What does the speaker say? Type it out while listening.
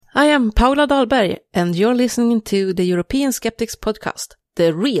I am Paula Dahlberg, and you're listening to the European Skeptics podcast,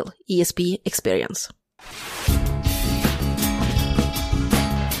 the real ESP experience.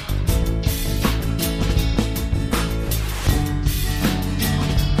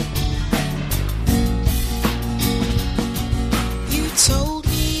 You told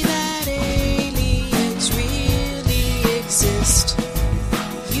me that aliens really exist.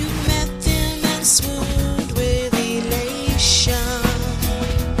 You met them and swooned with elation.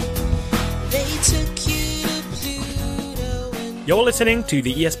 They took you to Pluto and You're listening to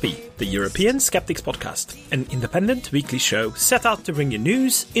the ESP, the European Skeptics Podcast, an independent weekly show set out to bring you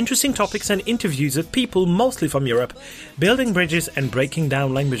news, interesting topics and interviews with people mostly from Europe, building bridges and breaking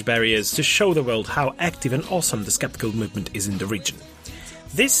down language barriers to show the world how active and awesome the skeptical movement is in the region.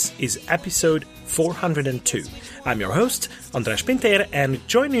 This is episode 402. I'm your host, András Pinter, and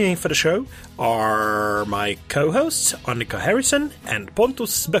joining me for the show are my co-hosts, Annika Harrison and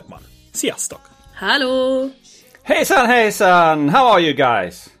Pontus Böckman. Sziasztok! Hello! Hejsan! How are you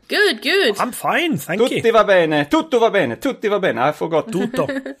guys? Good. I'm fine, thank you. Tutti va bene. I forgot. Tutto.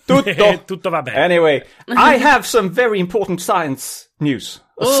 Tutto va bene. Anyway, I have some very important science news.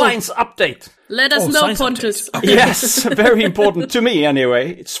 A science update. Let us know, Pontus. Yes, very important to me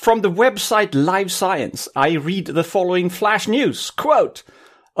anyway. It's from the website Live Science. I read the following flash news. Quote,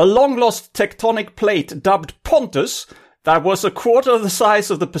 a long-lost tectonic plate dubbed Pontus that was a quarter the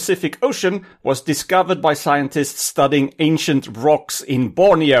size of the Pacific Ocean was discovered by scientists studying ancient rocks in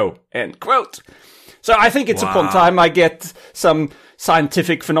Borneo. End quote. So I think it's upon time I get some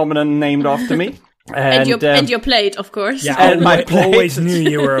scientific phenomenon named after me. And your plate, of course. Yeah, And my plate. always knew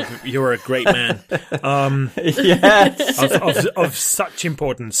you were a great man. Yes. of such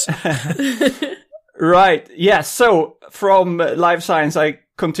importance. Right. Yes. So from Live Science, I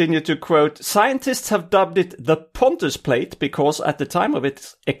continue to quote, scientists have dubbed it the Pontus Plate because at the time of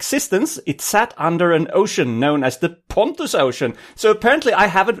its existence, it sat under an ocean known as the Pontus Ocean. So apparently I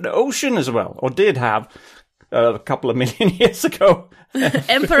have an ocean as well, or did have a couple of million years ago.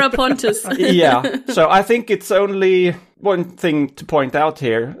 Emperor Pontus. Yeah. So I think it's only one thing to point out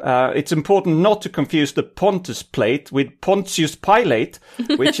here. It's important not to confuse the Pontus Plate with Pontius Pilate,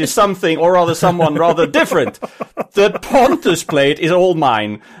 which is something, or rather someone rather different. The Pontus Plate is all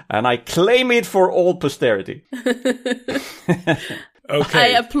mine, and I claim it for all posterity.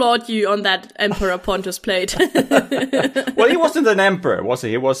 Okay. I applaud you on that Emperor Pontus plate. Well, he wasn't an emperor, was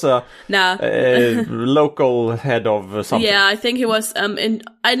he? He was a local head of something. Yeah, I think he was,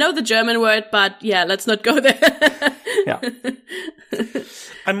 I know the German word, but yeah, let's not go there. Yeah.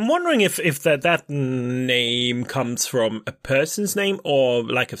 I'm wondering if that name comes from a person's name or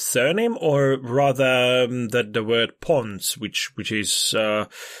like a surname, or rather the word pons, which is the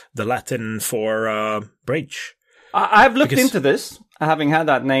Latin for bridge. I've looked into this, having had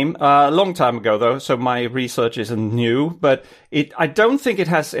that name a long time ago, though, so my research isn't new. But I don't think it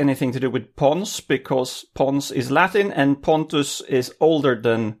has anything to do with Pons, because Pons is Latin and Pontus is older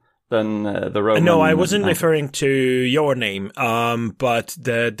than the Roman. No, I wasn't referring to your name, but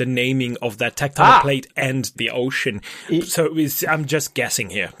the naming of that tectonic plate and the ocean. So I'm just guessing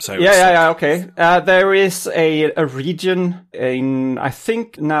here. So yeah, okay. There is a region I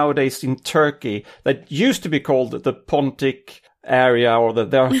think nowadays in Turkey that used to be called the Pontic area, or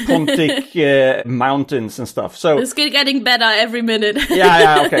there are Pontic mountains and stuff. So it's getting better every minute.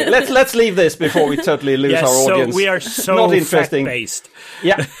 yeah, okay. Let's leave this before we totally lose our audience. So we are so not interesting. Fact-based.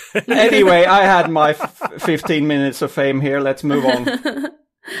 Yeah. Anyway, I had my 15 minutes of fame here. Let's move on.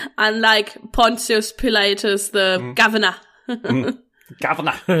 Unlike Pontius Pilatus, the governor.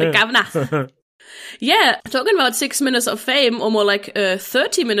 Governor. The governor. Yeah, talking about 6 minutes of fame, or more like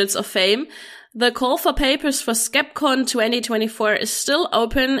 30 minutes of fame. The call for papers for SkepCon 2024 is still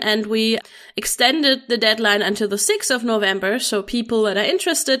open, and we extended the deadline until the 6th of November, so people that are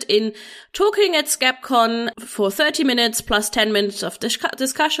interested in talking at SkepCon for 30 minutes plus 10 minutes of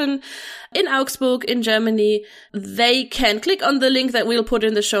discussion in Augsburg, in Germany, they can click on the link that we'll put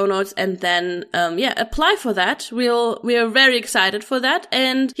in the show notes and then, apply for that. We are very excited for that.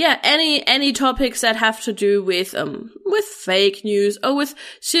 And yeah, any topics that have to do with fake news or with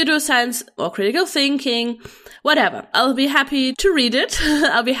pseudoscience or critical thinking, whatever. I'll be happy to read it.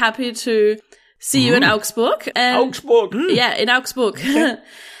 I'll be happy to see you in Augsburg. Augsburg. Yeah, in Augsburg. Okay.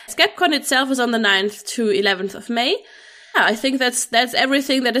 SkepCon itself is on the 9th to 11th of May. Yeah, I think that's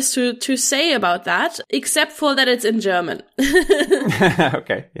everything that is to say about that, except for that it's in German.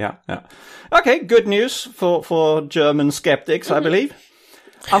 Okay, yeah. Okay, good news for German skeptics, I believe.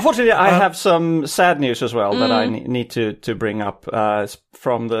 Unfortunately, I have some sad news as well that I need to bring up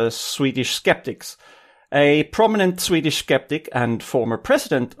from the Swedish skeptics. A prominent Swedish skeptic and former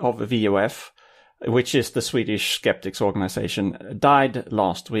president of VOF, which is the Swedish Skeptics Organization, died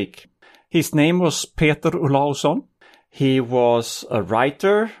last week. His name was Peter Olausson. He was a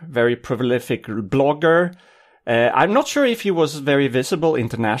writer, very prolific blogger. I'm not sure if he was very visible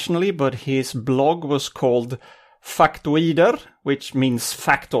internationally, but his blog was called Faktoider, which means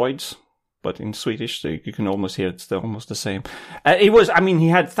factoids. But in Swedish, so you can almost hear it's almost the same. He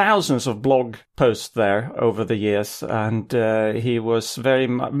had thousands of blog posts there over the years, and he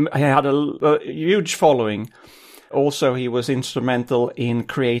had a huge following. Also, he was instrumental in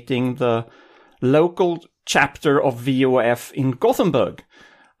creating the local chapter of VOF in Gothenburg.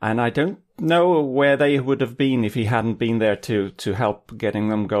 And I don't know where they would have been if he hadn't been there to help getting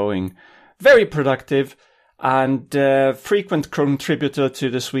them going. Very productive. And frequent contributor to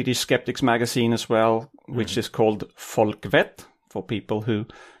the Swedish Skeptics magazine as well, which is called Folkvett, for people who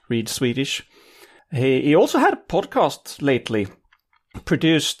read Swedish. He also had a podcast lately,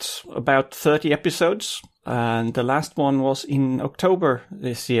 produced about 30 episodes, and the last one was in October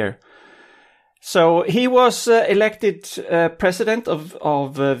this year. So he was elected president of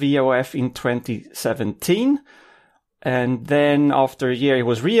VOF in 2017. And then after a year, he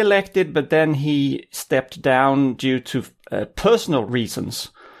was re-elected, but then he stepped down due to personal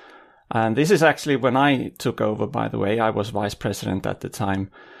reasons. And this is actually when I took over, by the way. I was vice president at the time.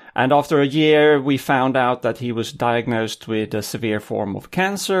 And after a year, we found out that he was diagnosed with a severe form of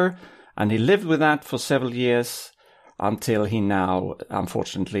cancer. And he lived with that for several years until he now,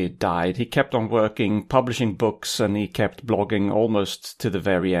 unfortunately, died. He kept on working, publishing books, and he kept blogging almost to the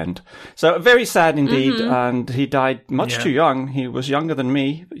very end. So very sad indeed, and he died much too young. He was younger than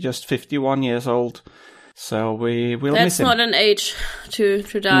me, just 51 years old. So we will miss him. That's not an age to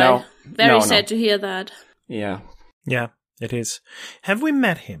die. No. Very sad to hear that. Yeah. Yeah, it is. Have we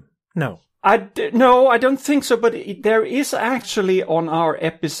met him? No. No, I don't think so, but there is actually on our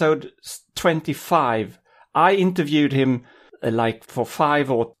episode 25, I interviewed him for 5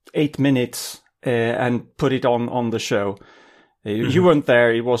 or 8 minutes and put it on the show. You weren't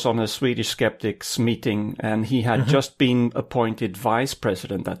there. He was on a Swedish Skeptics meeting, and he had just been appointed vice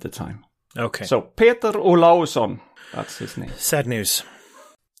president at the time. Okay. So Peter Olausson, that's his name. Sad news.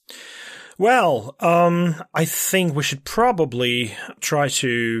 Well, I think we should probably try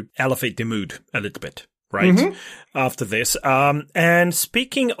to elevate the mood a little bit. Right, after this. And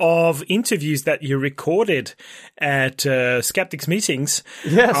speaking of interviews that you recorded at Skeptics meetings,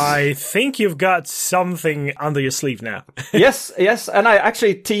 yes. I think you've got something under your sleeve now. Yes. And I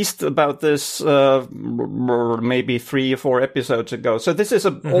actually teased about this maybe 3 or 4 episodes ago. So this is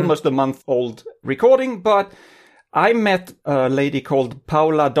almost a month-old recording, but I met a lady called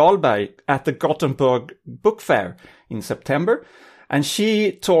Paula Dahlberg at the Gothenburg Book Fair in September. And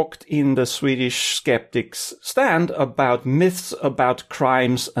she talked in the Swedish Skeptics stand about myths about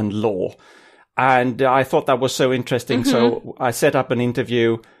crimes and law. And I thought that was so interesting. So I set up an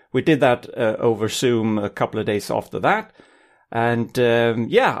interview. We did that over Zoom a couple of days after that. And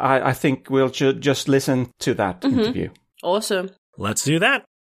I think we'll just listen to that interview. Awesome. Let's do that.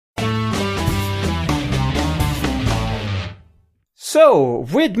 So,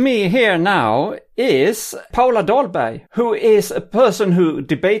 with me here now is Paula Dahlberg, who is a person who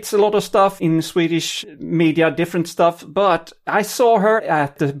debates a lot of stuff in Swedish media, different stuff, but I saw her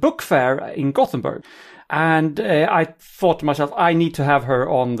at the book fair in Gothenburg. And I thought to myself, I need to have her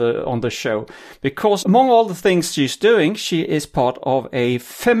on the show, because among all the things she's doing, she is part of a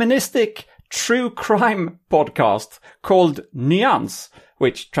feministic true crime podcast called Nyans,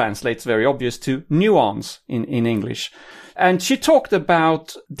 which translates very obvious to nuance in English. And she talked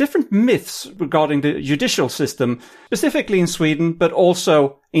about different myths regarding the judicial system, specifically in Sweden, but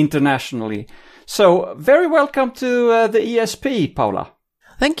also internationally. So, very welcome to the ESP, Paula.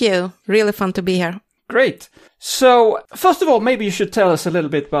 Thank you. Really fun to be here. Great. So, first of all, maybe you should tell us a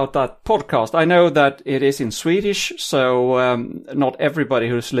little bit about that podcast. I know that it is in Swedish, so not everybody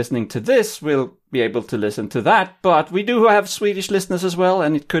who's listening to this will be able to listen to that. But we do have Swedish listeners as well,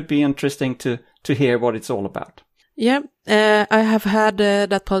 and it could be interesting to hear what it's all about. Yeah, I have had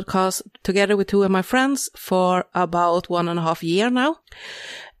that podcast together with 2 of my friends for about 1.5 years now.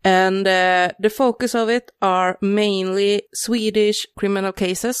 And the focus of it are mainly Swedish criminal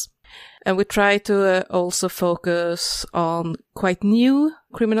cases. And we try to also focus on quite new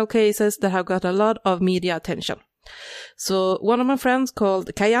criminal cases that have got a lot of media attention. So one of my friends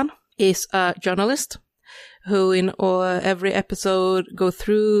called Kajan is a journalist who in every episode go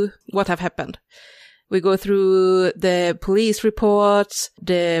through what have happened. We go through the police reports,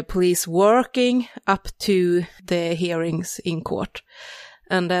 the police working up to the hearings in court.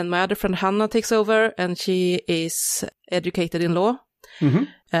 And then my other friend Hannah takes over, and she is educated in law.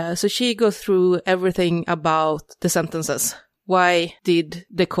 So she goes through everything about the sentences. Why did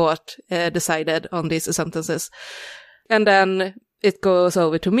the court decided on these sentences? And then it goes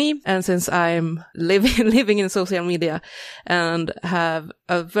over to me. And since I'm living in social media and have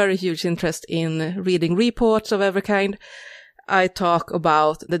a very huge interest in reading reports of every kind, I talk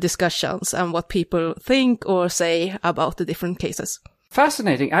about the discussions and what people think or say about the different cases.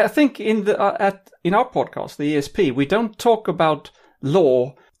 Fascinating. I think in our podcast, the ESP, we don't talk about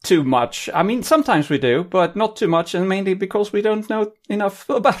law too much. I mean, sometimes we do, but not too much, and mainly because we don't know enough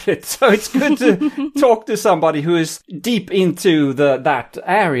about it. So it's good to talk to somebody who is deep into that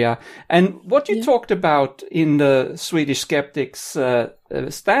area. And what you talked about in the Swedish Skeptics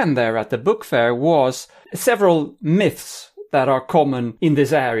stand there at the book fair was several myths that are common in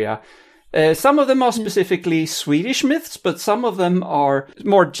this area. Some of them are specifically Swedish myths, but some of them are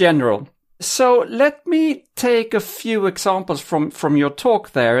more general. So let me take a few examples from your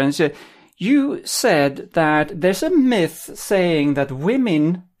talk there. And so you said that there's a myth saying that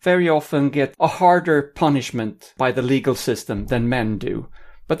women very often get a harder punishment by the legal system than men do.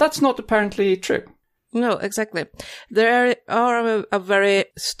 But that's not apparently true. No, exactly. There are a very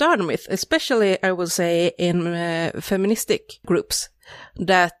stern myth, especially, I would say, in feministic groups,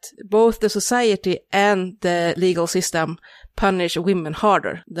 that both the society and the legal system punish women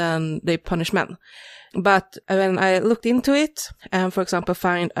harder than they punish men. But when I looked into it, and for example,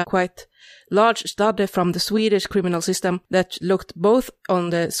 find a quite large study from the Swedish criminal system that looked both on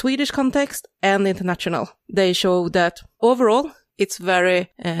the Swedish context and international, they show that overall, it's very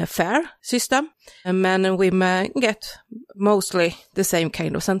fair system. And men and women get mostly the same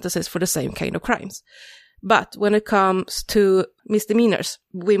kind of sentences for the same kind of crimes. But when it comes to misdemeanors,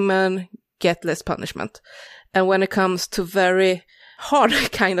 women get less punishment. And when it comes to very hard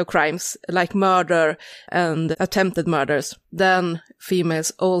kind of crimes, like murder and attempted murders, then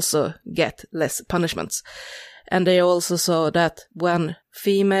females also get less punishments. And they also saw that when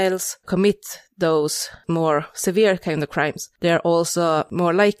females commit those more severe kind of crimes, they're also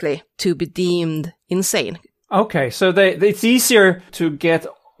more likely to be deemed insane. Okay, so it's easier to get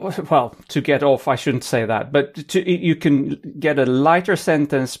off, I shouldn't say that, but you can get a lighter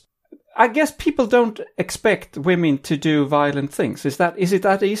sentence. I guess people don't expect women to do violent things. Is it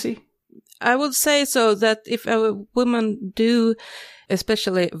that easy? I would say so, that if a woman do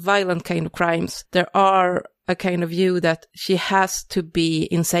especially violent kind of crimes, there are a kind of view that she has to be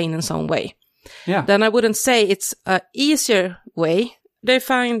insane in some way. Yeah. Then I wouldn't say it's a easier way. They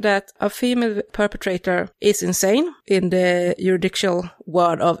find that a female perpetrator is insane in the juridical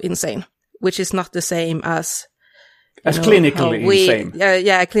word of insane, which is not the same as clinically insane.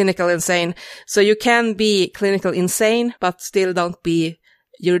 Yeah, clinical insane. So you can be clinical insane, but still don't be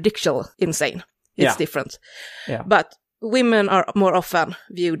juridical insane. It's different. Yeah. But women are more often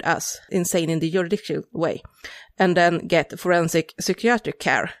viewed as insane in the juridical way, and then get forensic psychiatric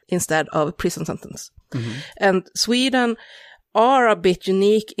care instead of prison sentence. Mm-hmm. And Sweden are a bit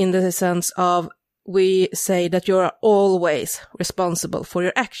unique in the sense of we say that you are always responsible for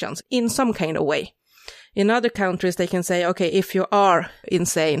your actions in some kind of way. In other countries, they can say, okay, if you are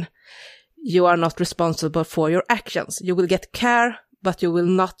insane, you are not responsible for your actions. You will get care, but you will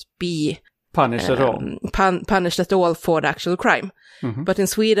not be punished at all. Punished at all for the actual crime. Mm-hmm. But in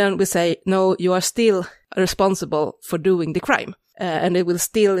Sweden, we say, no, you are still responsible for doing the crime. And it will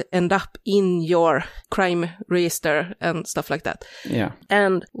still end up in your crime register and stuff like that. Yeah.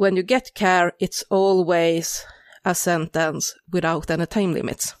 And when you get care, it's always a sentence without any time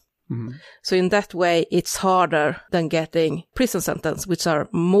limits. Mm-hmm. So in that way, it's harder than getting prison sentence, which are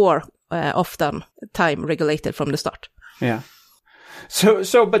more often time regulated from the start. Yeah.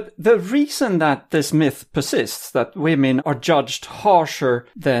 So, but the reason that this myth persists, that women are judged harsher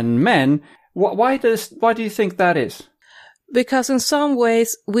than men, why do you think that is? Because in some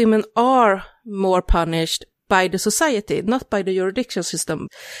ways, women are more punished by the society, not by the juridical system.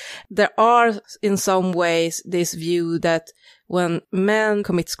 There are, in some ways, this view that when men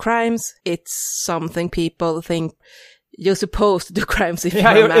commit crimes, it's something people think you're supposed to do crimes if you're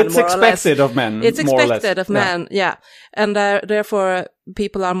a man, it's expected of men. It's expected of men, yeah. And therefore,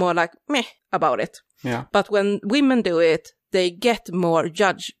 people are more like, meh, about it. Yeah. But when women do it, they get more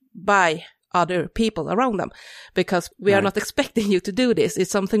judged by other people around them, because we are not expecting you to do this. It's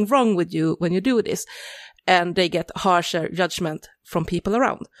something wrong with you when you do this. And they get harsher judgment from people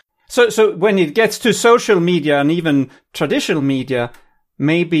around. So when it gets to social media and even traditional media,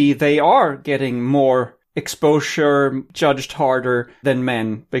 maybe they are getting more exposure, judged harder than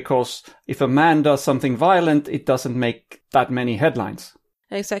men, because if a man does something violent, it doesn't make that many headlines.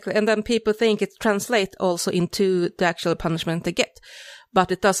 exactly. And then people think it translates also into the actual punishment they get,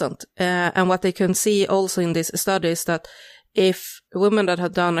 but it doesn't. And what they can see also in this study is that if a woman that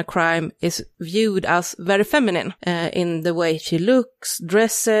had done a crime is viewed as very feminine in the way she looks,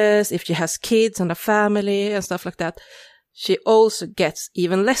 dresses, if she has kids and a family and stuff like that, she also gets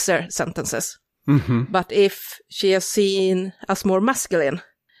even lesser sentences. Mm-hmm. But if she is seen as more masculine,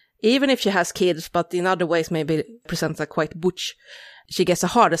 even if she has kids, but in other ways maybe presents as quite butch, she gets a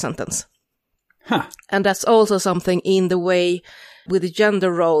harder sentence. Huh. And that's also something in the way with the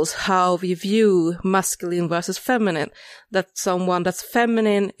gender roles, how we view masculine versus feminine, that someone that's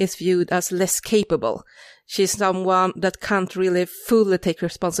feminine is viewed as less capable. She's someone that can't really fully take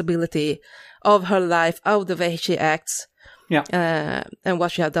responsibility of her life, of the way she acts, and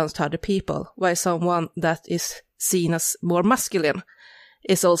what she has done to other people, while someone that is seen as more masculine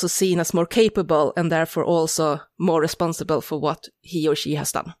is also seen as more capable and therefore also more responsible for what he or she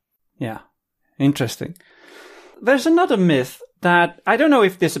has done. Yeah, interesting. There's another myth that, I don't know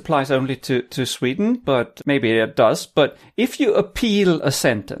if this applies only to Sweden, but maybe it does. But if you appeal a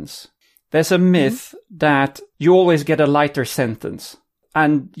sentence, there's a myth that you always get a lighter sentence.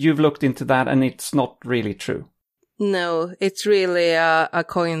 And you've looked into that and it's not really true. No, it's really a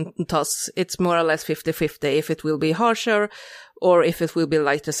coin toss. It's more or less 50-50 if it will be harsher or if it will be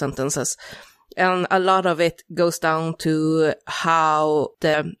lighter sentences. And a lot of it goes down to how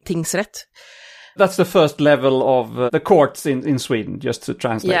the tingsrätt. That's the first level of the courts in Sweden, just to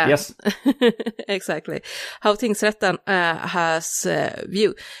translate. Yeah. Yes. Exactly. How tingsrätten has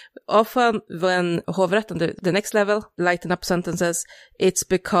view. Often when hovrätten, the next level, lighten up sentences, it's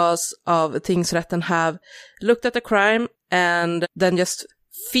because of tingsrätten have looked at the crime and then just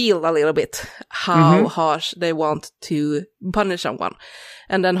feel a little bit how harsh they want to punish someone.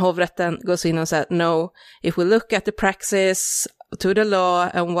 And then hovrätten goes in and says, no, if we look at the praxis to the law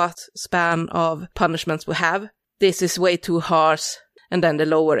and what span of punishments we have, this is way too harsh, and then they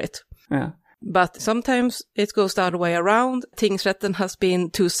lower it. Yeah. But sometimes it goes the other way around. Tingsrätten has been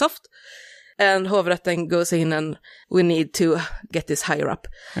too soft, and hovrätten goes in and we need to get this higher up.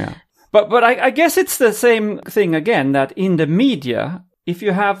 Yeah. But I guess it's the same thing again, that in the media, if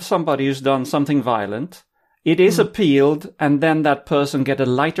you have somebody who's done something violent, it is appealed and then that person get a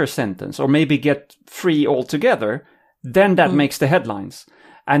lighter sentence or maybe get free altogether, then that makes the headlines.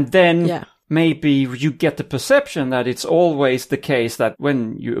 And then maybe you get the perception that it's always the case that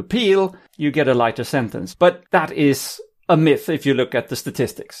when you appeal, you get a lighter sentence. But that is a myth if you look at the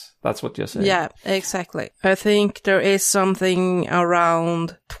statistics. That's what you're saying. Yeah, exactly. I think there is something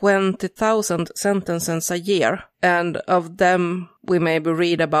around 20,000 sentences a year. And of them, we maybe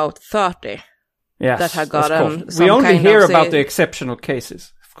read about 30 that have gotten some We only kind hear of about the exceptional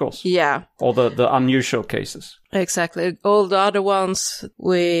cases, of course. Yeah. Or the unusual cases. Exactly. All the other ones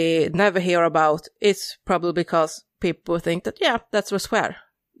we never hear about. It's probably because people think that, that's what's fair.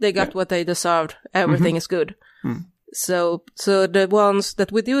 They got what they deserved. Everything is good. So the ones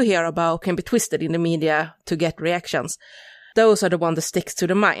that we do hear about can be twisted in the media to get reactions. Those are the ones that sticks to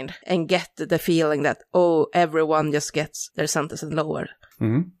the mind and get the feeling that, everyone just gets their sentences lowered.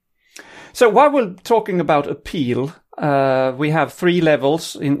 Mm-hmm. So while we're talking about appeal, we have 3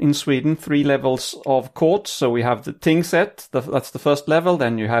 levels in Sweden, 3 levels of courts. So we have the tingsrätt, that's the first level.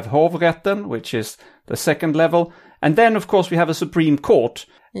 Then you have hovrätten, which is the second level. And then, of course, we have a Supreme Court.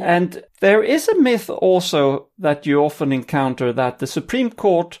 Yeah. And there is a myth also that you often encounter that the Supreme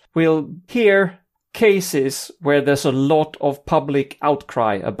Court will hear cases where there's a lot of public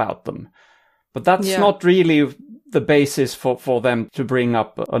outcry about them. But that's not really the basis for them to bring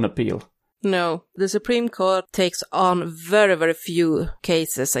up an appeal. No, the Supreme Court takes on very, very few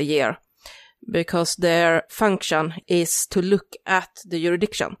cases a year because their function is to look at the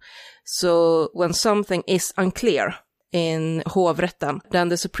jurisdiction. So when something is unclear in hovrätten, then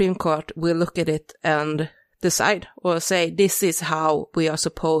the Supreme Court will look at it and decide or say, this is how we are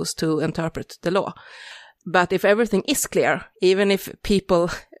supposed to interpret the law. But if everything is clear, even if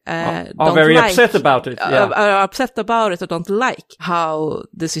people are very upset about it, are upset about it or don't like how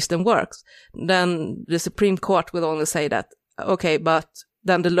the system works, then the Supreme Court will only say that, okay, but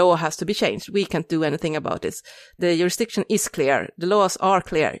then the law has to be changed. We can't do anything about this. The jurisdiction is clear. The laws are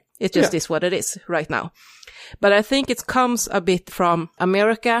clear. It just is what it is right now. But I think it comes a bit from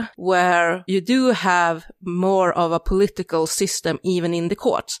America, where you do have more of a political system even in the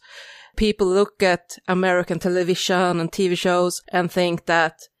courts. People look at American television and TV shows and think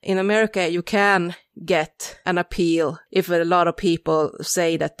that in America you can get an appeal if a lot of people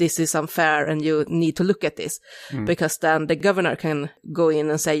say that this is unfair and you need to look at this, because then the governor can go in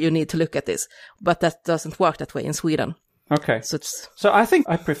and say you need to look at this. But that doesn't work that way in Sweden. Okay. So it's So I think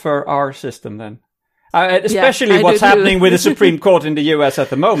I prefer our system then. Especially I what's do too. happening with the Supreme Court in the US at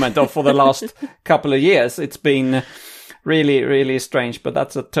the moment, or for the last couple of years. It's been really, really strange, but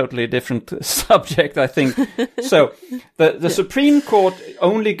that's a totally different subject, I think. So the Supreme Court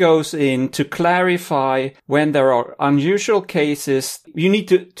only goes in to clarify when there are unusual cases. You need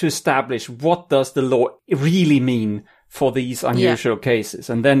to establish what does the law really mean for these unusual cases,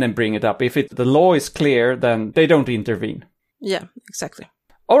 and then bring it up. If the law is clear, then they don't intervene. Yeah, exactly.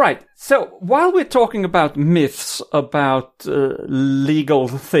 All right. So while we're talking about myths about legal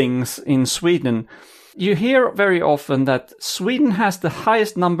things in Sweden, you hear very often that Sweden has the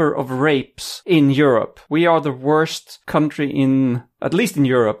highest number of rapes in Europe. We are the worst country at least in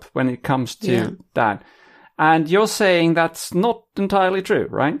Europe, when it comes to that. And you're saying that's not entirely true,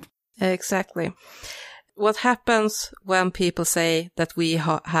 right? Exactly. What happens when people say that we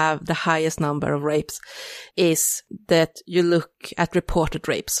have the highest number of rapes is that you look at reported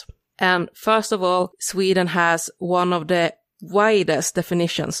rapes. And first of all, Sweden has one of the widest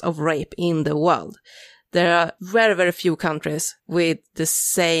definitions of rape in the world. There are very, very few countries with the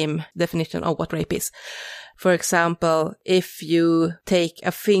same definition of what rape is. For example, if you take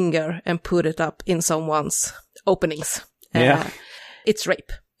a finger and put it up in someone's openings, it's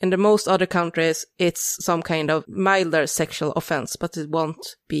rape. In the most other countries, it's some kind of milder sexual offense, but it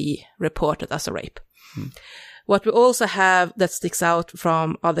won't be reported as a rape. What we also have that sticks out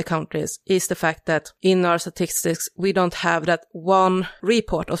from other countries is the fact that in our statistics, we don't have that one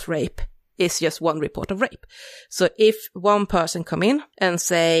report of rape is just one report of rape. So if one person come in and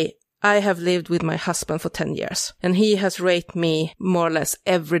say, I have lived with my husband for 10 years, and he has raped me more or less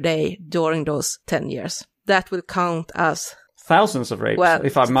every day during those 10 years, that will count as thousands of rapes. Well,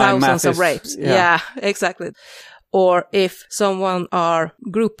 if my math thousands of is, rapes. Yeah, exactly. Or if someone are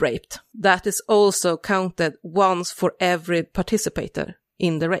group raped, that is also counted once for every participator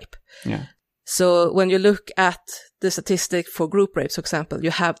in the rape. Yeah. So when you look at the statistic for group rapes, for example,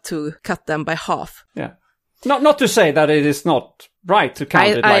 you have to cut them by half. Yeah. Not to say that it is not right to count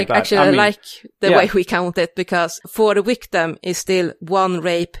it like that. I mean, like the way we count it, because for the victim is still one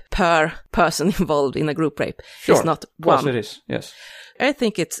rape per person involved in a group rape. Sure. It's not Of course one. it is, yes. I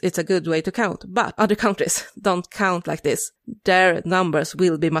think it's a good way to count, but other countries don't count like this. Their numbers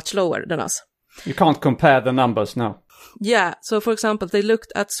will be much lower than us. You can't compare the numbers, no. Yeah, so for example, they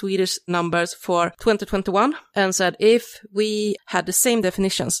looked at Swedish numbers for 2021 and said if we had the same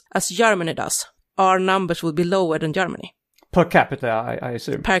definitions as Germany does, our numbers would be lower than Germany. Per capita, I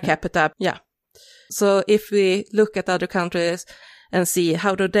assume. Per capita, yeah. So if we look at other countries and see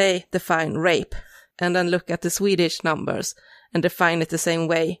how do they define rape, and then look at the Swedish numbers and define it the same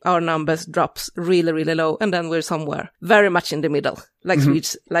way, our numbers drops really, really low, and then we're somewhere very much in the middle, like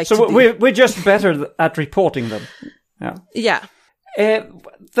Swedes like So to do. we're just better at reporting them. Yeah. Yeah.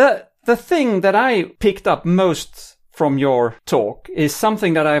 The thing that I picked up most from your talk is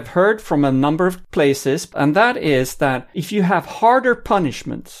something that I've heard from a number of places, and that is that if you have harder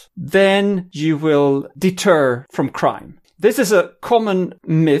punishments, then you will deter from crime. This is a common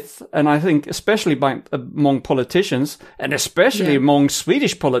myth, and I think especially among politicians, and especially among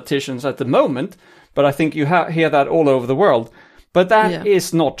Swedish politicians at the moment, but I think you hear that all over the world. But that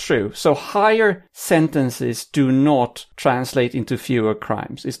is not true. So higher sentences do not translate into fewer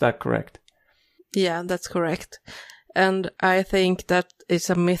crimes. Is that correct? Yeah, that's correct. And I think that it's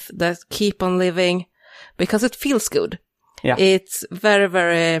a myth that keep on living because it feels good. Yeah. It's very,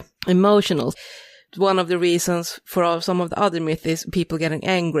 very emotional. One of the reasons for some of the other myths is people getting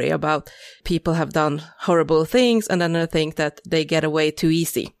angry about people have done horrible things, and then they think that they get away too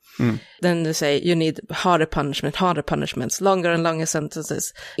easy. Then they say you need harder punishments, longer and longer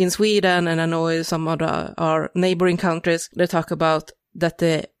sentences. In Sweden, and I know in some other our neighboring countries, they talk about that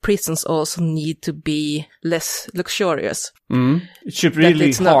the prisons also need to be less luxurious. It should really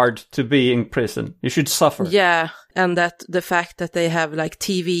be hard to be in prison. You should suffer. Yeah, and that the fact that they have like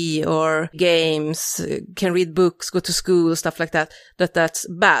TV or games, can read books, go to school, stuff like that, that's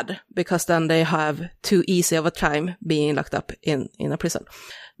bad, because then they have too easy of a time being locked up in a prison.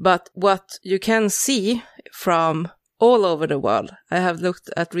 But what you can see from all over the world, I have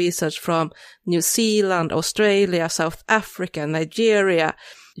looked at research from New Zealand, Australia, South Africa, Nigeria,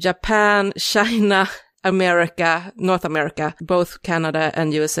 Japan, China, America, North America, both Canada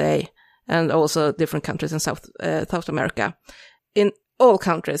and USA, and also different countries in South America. In all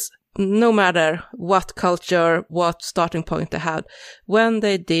countries, no matter what culture, what starting point they had, when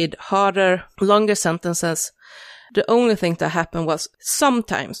they did harder, longer sentences, the only thing that happened was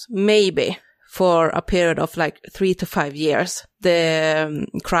sometimes, maybe, for a period of like 3 to 5 years, the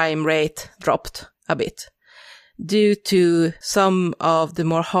crime rate dropped a bit. due to some of the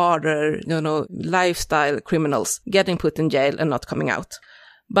more harder, lifestyle criminals getting put in jail and not coming out.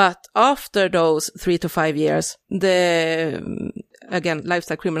 But after those 3 to 5 years,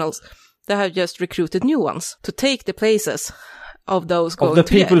 lifestyle criminals, they have just recruited new ones to take the places of those going Of the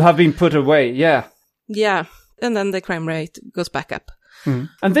to jail. people have been put away, yeah. Yeah, and then the crime rate goes back up.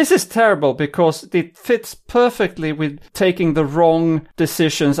 And this is terrible because it fits perfectly with taking the wrong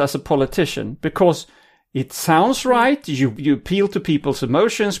decisions as a politician, because it sounds right. You appeal to people's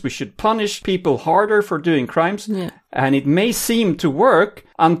emotions. We should punish people harder for doing crimes. Yeah. And it may seem to work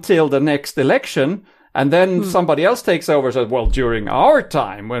until the next election. And then somebody else takes over and says, well, during our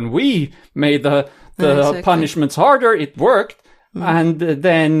time, when we made the Exactly. punishments harder, it worked. And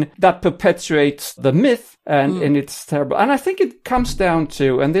then that perpetuates the myth, and it's terrible. And I think it comes down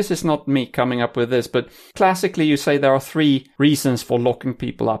to, and this is not me coming up with this, but classically you say there are 3 reasons for locking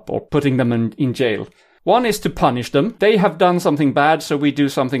people up or putting them in jail. One is to punish them. They have done something bad, so we do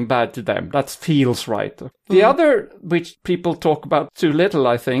something bad to them. That feels right. The other, which people talk about too little,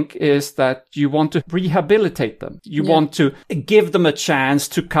 I think, is that you want to rehabilitate them. You want to give them a chance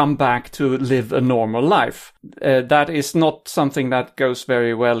to come back to live a normal life. That is not something that goes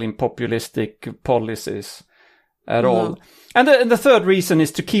very well in populistic policies at all. And the third reason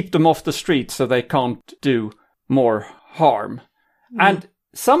is to keep them off the street so they can't do more harm. And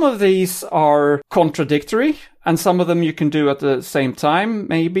some of these are contradictory, and some of them you can do at the same time,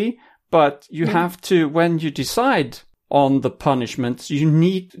 maybe. But you have to, when you decide on the punishments, you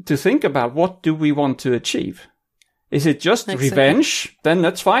need to think about, what do we want to achieve? Is it just revenge? Then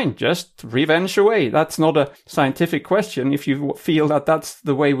that's fine. Just revenge away. That's not a scientific question if you feel that that's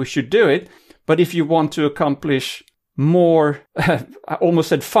the way we should do it. But if you want to accomplish more, I almost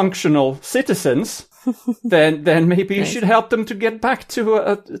said functional citizens, then maybe you should help them to get back to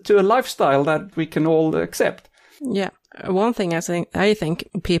a lifestyle that we can all accept. Yeah. One thing I think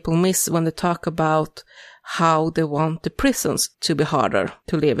people miss when they talk about how they want the prisons to be harder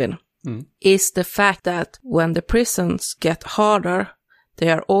to live in is the fact that when the prisons get harder, they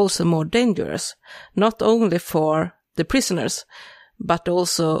are also more dangerous, not only for the prisoners, but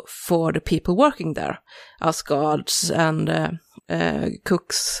also for the people working there, as guards and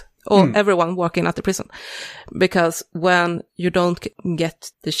cooks, or everyone working at the prison. Because when you don't get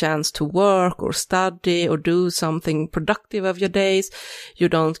the chance to work or study or do something productive of your days, you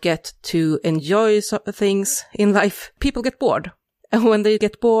don't get to enjoy things in life, people get bored. And when they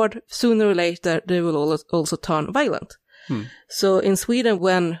get bored, sooner or later, they will also turn violent. So in Sweden,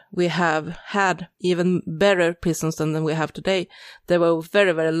 when we have had even better prisons than we have today, there were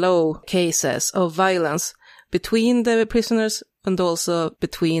very, very low cases of violence between the prisoners and also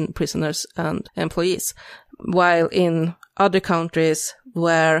between prisoners and employees. While in other countries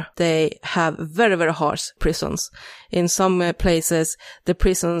where they have very, very harsh prisons, in some places the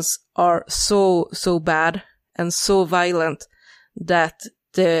prisons are so bad and so violent that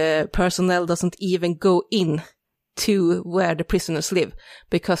the personnel doesn't even go in to where the prisoners live,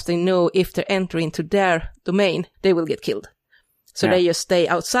 because they know if they enter into their domain, they will get killed. So they just stay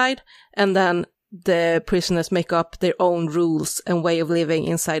outside, and then the prisoners make up their own rules and way of living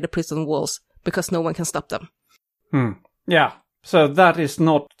inside the prison walls, because no one can stop them. Yeah. So that is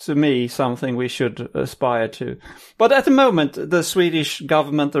not, to me, something we should aspire to. But at the moment, the Swedish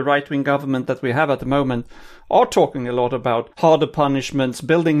government, the right-wing government that we have at the moment, are talking a lot about harder punishments,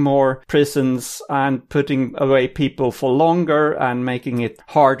 building more prisons, and putting away people for longer and making it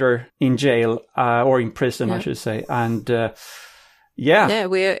harder in jail, or in prison, I should say. And,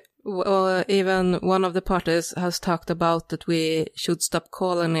 even one of the parties has talked about that we should stop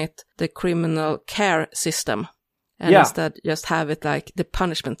calling it the criminal care system. And instead just have it like the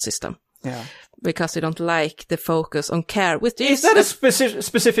punishment system. Yeah. Because they don't like the focus on care. Which is that a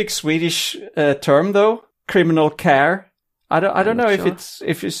specific Swedish term, though? Criminal care? I don't know if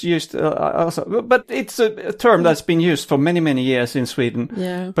it's used also, but it's a term that's been used for many, many years in Sweden.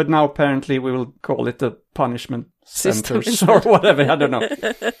 Yeah. But now apparently we will call it the punishment centers or whatever. I don't know.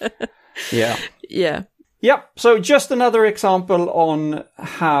 Yeah. Yeah. Yeah. So just another example on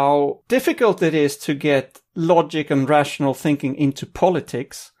how difficult it is to get logic and rational thinking into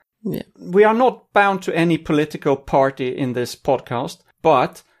politics. Yeah. We are not bound to any political party in this podcast,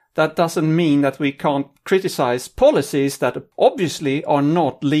 but that doesn't mean that we can't criticize policies that obviously are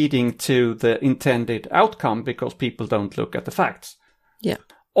not leading to the intended outcome because people don't look at the facts. Yeah.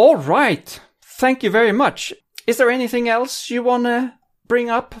 All right. Thank you very much. Is there anything else you want to bring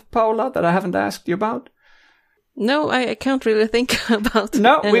up, Paula, that I haven't asked you about? No, I can't really think about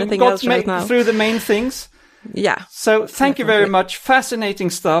No, anything we've got else right now. through the main things. Yeah. So thank you very much. Fascinating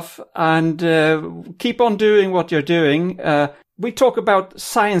stuff. And keep on doing what you're doing. We talk about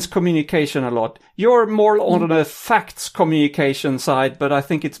science communication a lot. You're more on the facts communication side, but I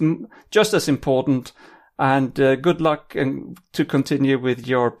think it's just as important. And good luck and to continue with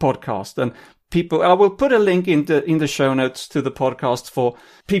your podcast. And people, I will put a link in the show notes to the podcast for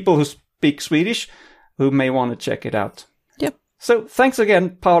people who speak Swedish who may want to check it out. Yep. So thanks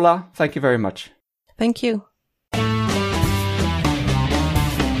again, Paula. Thank you very much. Thank you.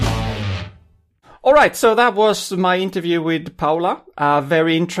 All right, so that was my interview with Paula.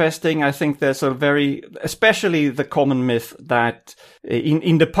 Very interesting. I think there's especially the common myth that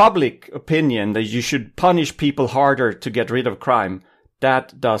in the public opinion that you should punish people harder to get rid of crime.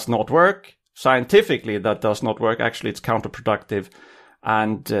 That does not work. Scientifically, that does not work. Actually, it's counterproductive.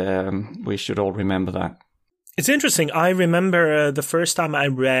 And we should all remember that. It's interesting. I remember the first time I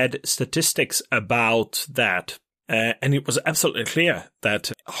read statistics about that. And it was absolutely clear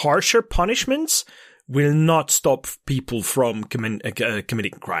that harsher punishments will not stop people from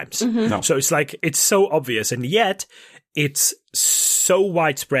committing crimes. No. So it's so obvious, and yet it's so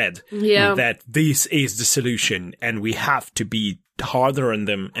widespread that this is the solution, and we have to be harder on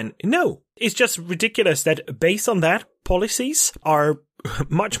them. And no, it's just ridiculous that based on that, policies are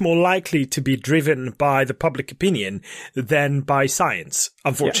much more likely to be driven by the public opinion than by science,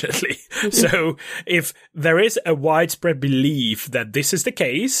 unfortunately. Yeah. So if there is a widespread belief that this is the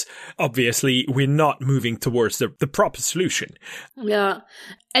case, obviously we're not moving towards the proper solution. Yeah.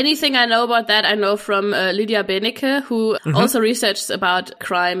 Anything I know about that, I know from Lydia Benecke, who also researches about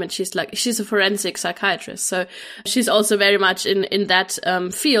crime, and she's a forensic psychiatrist. So she's also very much in that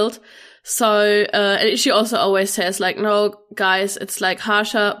field. So, she also always says, no, guys, it's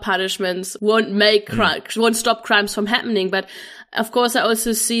harsher punishments won't won't stop crimes from happening. But of course, I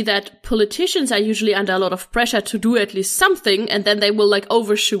also see that politicians are usually under a lot of pressure to do at least something, and then they will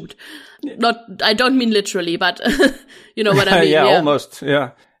overshoot. I don't mean literally, but you know what I mean. Yeah, almost.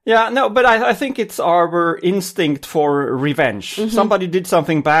 Yeah. Yeah, no, but I think it's our instinct for revenge. Somebody did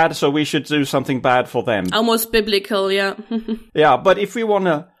something bad, so we should do something bad for them. Almost biblical, yeah. Yeah, but if we want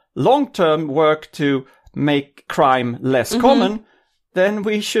to long-term work to make crime less common, then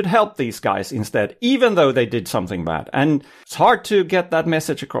we should help these guys instead, even though they did something bad. And it's hard to get that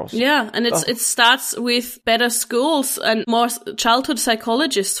message across. Yeah, and it starts with better schools and more childhood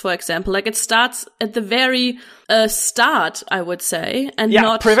psychologists, for example. It starts at the very start, I would say, and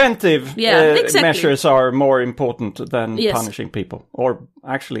not preventive exactly. measures are more important than Yes. punishing people, or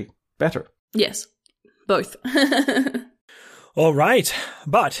actually better. Yes, both. All right.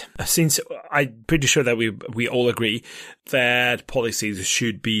 But since I'm pretty sure that we all agree that policies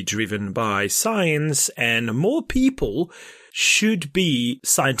should be driven by science and more people should be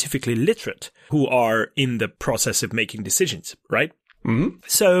scientifically literate who are in the process of making decisions, right? Mm-hmm.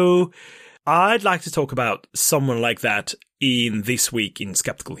 So I'd like to talk about someone like that in This Week in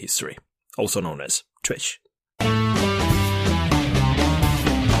Skeptical History, also known as Trish.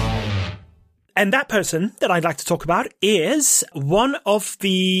 And that person that I'd like to talk about is one of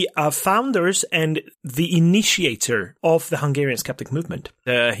the founders and the initiator of the Hungarian skeptic movement.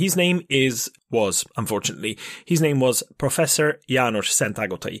 His name was Professor János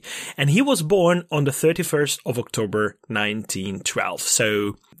Szentagotai, and he was born on the 31st of October 1912.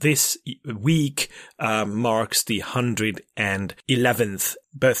 So this week marks the 111th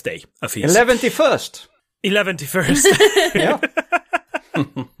birthday of his... 11th. 11th. Yeah.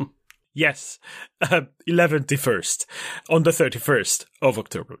 Yes, 11th on the 31st of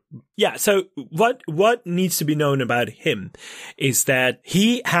October. Yeah, so what needs to be known about him is that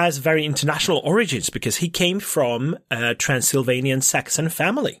he has very international origins because he came from a Transylvanian Saxon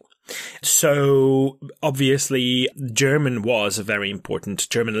family. So obviously German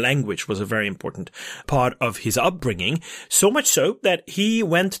language was a very important part of his upbringing, so much so that he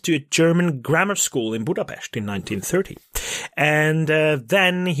went to a German grammar school in Budapest in 1930. And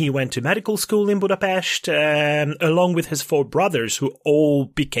then he went to medical school in Budapest, along with his 4 brothers who all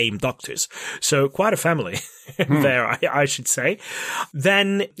became doctors. So quite a family there, I should say.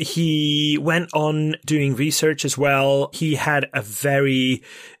 Then he went on doing research as well. He had a very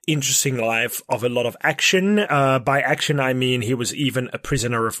interesting life of a lot of action. By action, I mean he was even a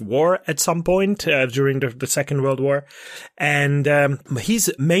prisoner of war at some point during the Second World War. And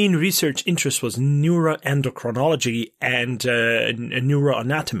his main research interest was neuroendocrinology and and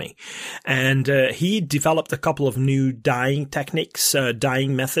neuroanatomy. And he developed a couple of new dyeing techniques,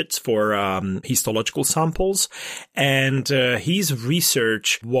 dyeing methods for histological samples. And his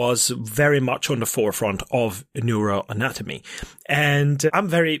research was very much on the forefront of neuroanatomy. And I'm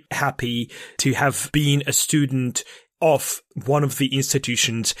very happy to have been a student of one of the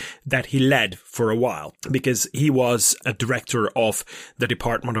institutions that he led for a while, because he was a director of the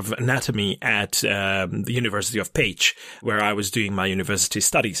Department of Anatomy at the University of Page, where I was doing my university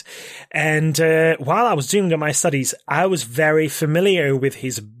studies. And while I was doing my studies, I was very familiar with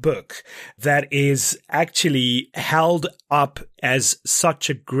his book that is actually held up as such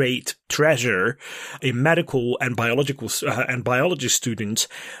a great treasure in medical and biology students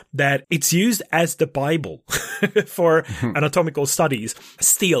that it's used as the Bible for anatomical studies.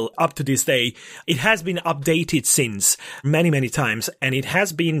 Still, up to this day, it has been updated since many, many times, and it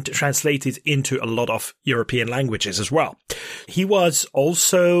has been translated into a lot of European languages as well. He was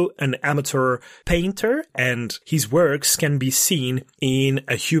also an amateur painter, and his works can be seen in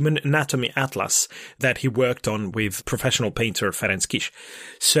a human anatomy atlas that he worked on with professional painter Ferenc Kis.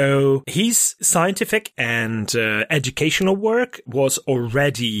 So his scientific and educational work was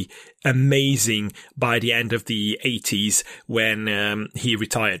already amazing by the end of the 80s when he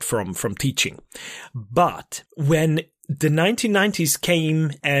retired from teaching. But when the 1990s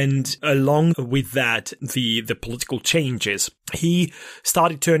came, and along with that, the political changes, he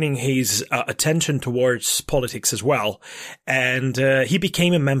started turning his attention towards politics as well. And he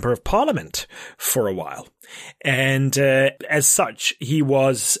became a member of parliament for a while. And as such, he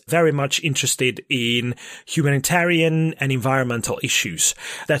was very much interested in humanitarian and environmental issues.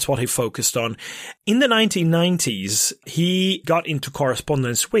 That's what he focused on. In the 1990s, he got into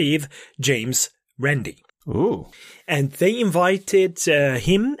correspondence with James Randi. Ooh. And they invited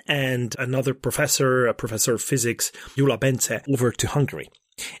him and another professor, Professor of Physics, Gyula Bence, over to Hungary.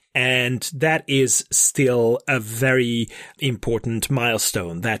 And that is still a very important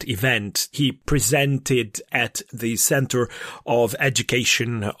milestone, that event. He presented at the Center of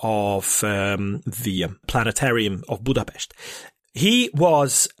Education of the Planetarium of Budapest. He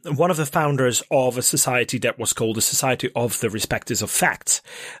was one of the founders of a society that was called the Society of the Respecters of Facts.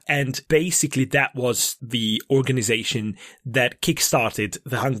 And basically that was the organization that kickstarted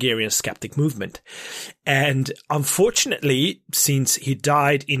the Hungarian skeptic movement. And unfortunately, since he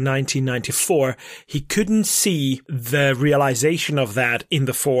died in 1994, he couldn't see the realization of that in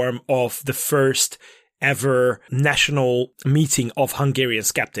the form of the first ever national meeting of Hungarian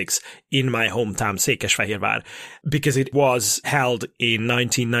skeptics in my hometown, Székesfehérvár, because it was held in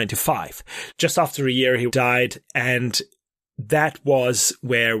 1995. Just after a year, he died, and that was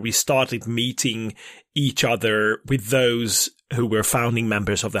where we started meeting each other with those who were founding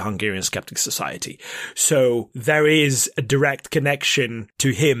members of the Hungarian Skeptic Society. So there is a direct connection to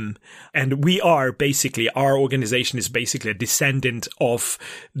him, and our organization is basically a descendant of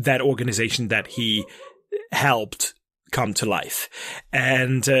that organization that he helped come to life.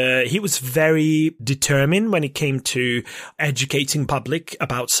 And he was very determined when it came to educating public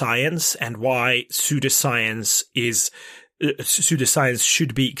about science and why pseudoscience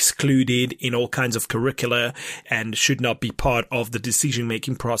should be excluded in all kinds of curricula and should not be part of the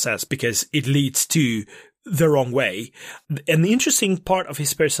decision-making process because it leads to the wrong way. And the interesting part of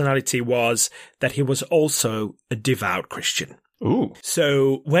his personality was that he was also a devout Christian. Ooh.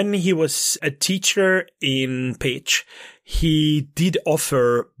 So when he was a teacher in Pécs, he did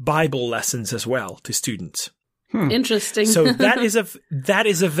offer Bible lessons as well to students. Interesting. So that is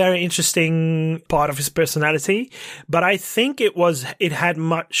a very interesting part of his personality, but I think it had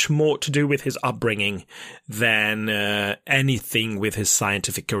much more to do with his upbringing than anything with his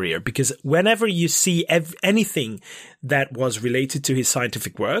scientific career, because whenever you see anything that was related to his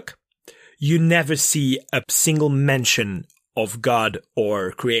scientific work, you never see a single mention of God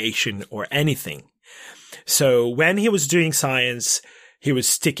or creation or anything. So when he was doing science, he was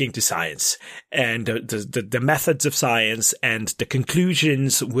sticking to science, and the methods of science and the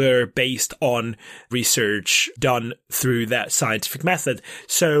conclusions were based on research done through that scientific method.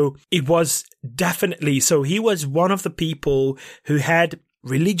 So it was definitely, so he was one of the people who had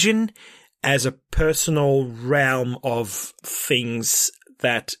religion as a personal realm of things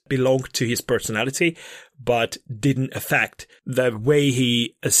that belonged to his personality, but didn't affect the way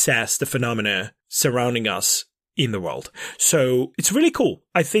he assessed the phenomena surrounding us in the world. So it's really cool.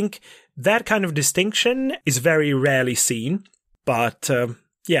 I think that kind of distinction is very rarely seen, but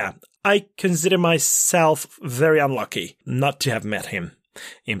I consider myself very unlucky not to have met him.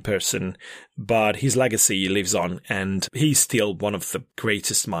 in person, but his legacy lives on, and he's still one of the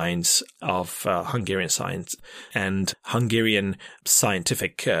greatest minds of Hungarian science and Hungarian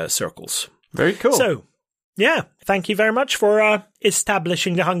scientific circles. Very cool. So, yeah, thank you very much for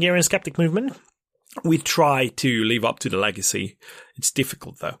establishing the Hungarian skeptic movement. We try to live up to the legacy. It's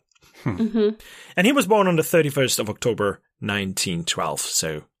difficult, though. And he was born on the 31st of October, 1912,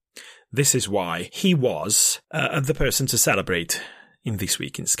 so this is why he was the person to celebrate in This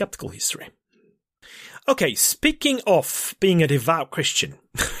Week in Skeptical History. Okay, speaking of being a devout Christian,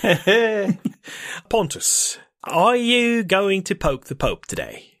 Pontus, are you going to poke the Pope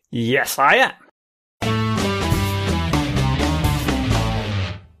today? Yes, I am.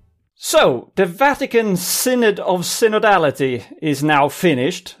 So, the Vatican Synod of Synodality is now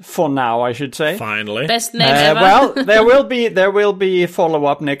finished, for now, I should say. Finally. Best name ever. Well, there will be a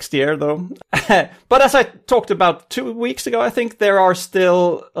follow-up next year, though. But as I talked about 2 weeks ago, I think there are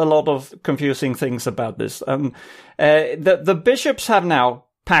still a lot of confusing things about this. The bishops have now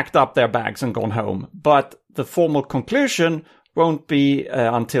packed up their bags and gone home, but the formal conclusion won't be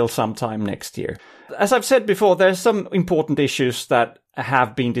until sometime next year. As I've said before, there's some important issues that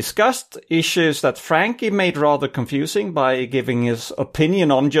have been discussed, issues that Frankie made rather confusing by giving his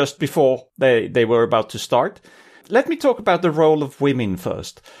opinion on just before they were about to start. Let me talk about the role of women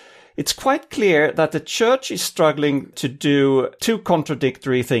first. It's quite clear that the church is struggling to do two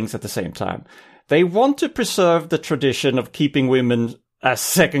contradictory things at the same time. They want to preserve the tradition of keeping women as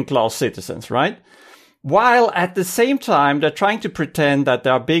second-class citizens, right? While at the same time, they're trying to pretend that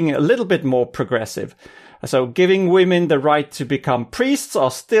they're being a little bit more progressive. So giving women the right to become priests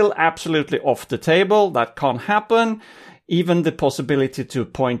are still absolutely off the table. That can't happen. Even the possibility to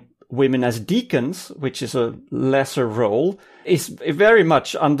appoint women as deacons, which is a lesser role, is very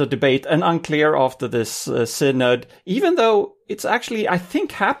much under debate and unclear after this synod, even though it's actually, I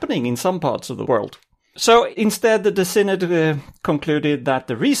think, happening in some parts of the world. So instead, the synod concluded that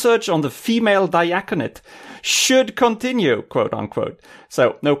the research on the female diaconate should continue, quote unquote.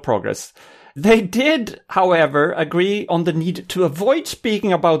 So no progress. They did, however, agree on the need to avoid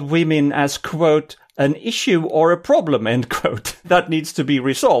speaking about women as, quote, an issue or a problem, end quote, that needs to be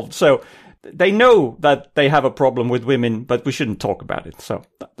resolved. So they know that they have a problem with women, but we shouldn't talk about it. So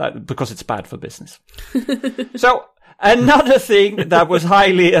because it's bad for business. So another thing that was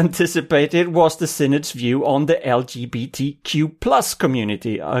highly anticipated was the synod's view on the LGBTQ plus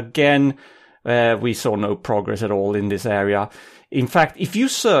community. Again, we saw no progress at all in this area. In fact, if you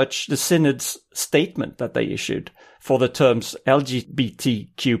search the synod's statement that they issued for the terms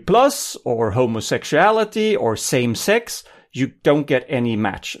LGBTQ plus or homosexuality or same sex, you don't get any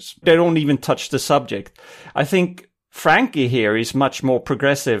matches. They don't even touch the subject. I think Frankie here is much more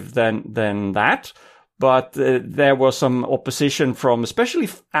progressive than that. But there was some opposition from especially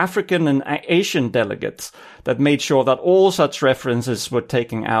African and Asian delegates that made sure that all such references were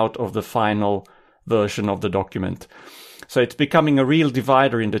taken out of the final version of the document. So it's becoming a real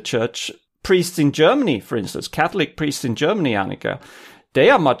divider in the church. Priests in Germany, for instance, Catholic priests in Germany, Annika, they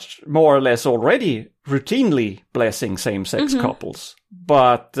are much more or less already routinely blessing same-sex couples.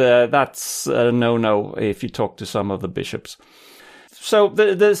 But that's a no-no if you talk to some of the bishops. So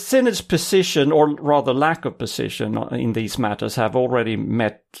the synod's position, or rather lack of position in these matters, have already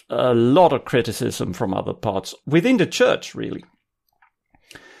met a lot of criticism from other parts within the church, really.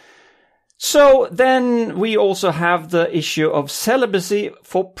 So then we also have the issue of celibacy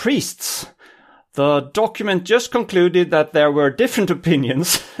for priests. The document just concluded that there were different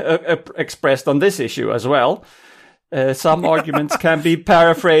opinions expressed on this issue as well. Some arguments can be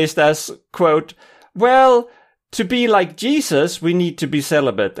paraphrased as, quote, well, to be like Jesus, we need to be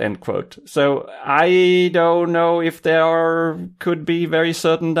celibate, end quote. So I don't know if could be very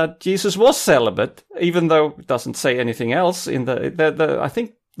certain that Jesus was celibate, even though it doesn't say anything else in I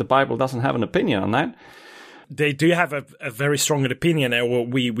think the Bible doesn't have an opinion on that. They do have a very strong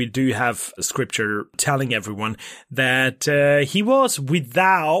opinion. We do have scripture telling everyone that he was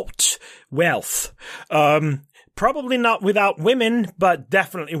without wealth. Probably not without women, but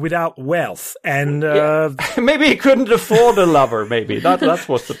definitely without wealth. And maybe he couldn't afford a lover, maybe. That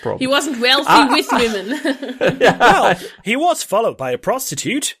was the problem. He wasn't wealthy with women. Well, he was followed by a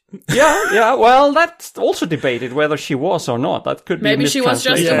prostitute. Yeah. Well, that's also debated whether she was or not. That could be Maybe she was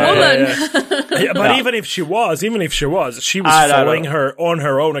just a woman. Yeah, but even if she was, she was following her on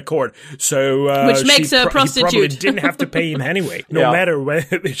her own accord. So which makes her a prostitute. He probably didn't have to pay him anyway, no matter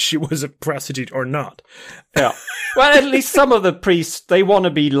whether she was a prostitute or not. Yeah. Well, at least some of the priests, they want to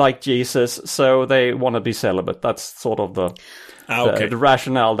be like Jesus, so they want to be celibate. That's sort of the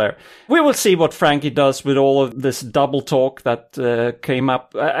rationale there. We will see what Frankie does with all of this double talk that came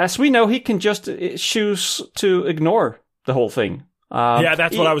up. As we know, he can just choose to ignore the whole thing. Yeah,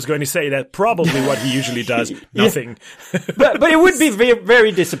 that's what I was going to say. That's probably what he usually does. Nothing. but it would be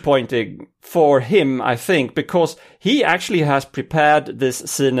very disappointing for him, I think, because he actually has prepared this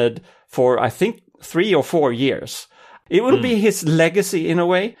synod for, I think, 3 or 4 years. It will be his legacy in a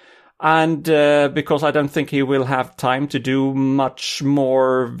way. And because I don't think he will have time to do much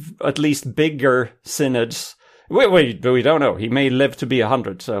more, at least bigger synods. We don't know. He may live to be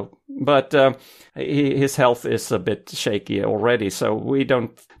 100. So, but his health is a bit shaky already. So we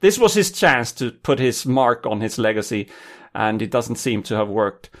don't. This was his chance to put his mark on his legacy, and it doesn't seem to have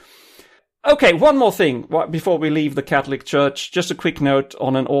worked. Okay, one more thing before we leave the Catholic Church. Just a quick note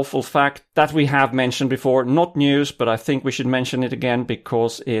on an awful fact that we have mentioned before. Not news, but I think we should mention it again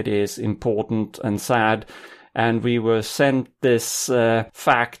because it is important and sad. And we were sent this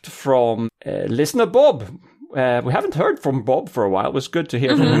fact from listener Bob. We haven't heard from Bob for a while. It was good to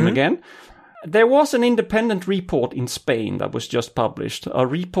hear from him again. There was an independent report in Spain that was just published. A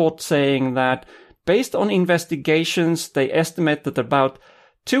report saying that based on investigations, they estimate that about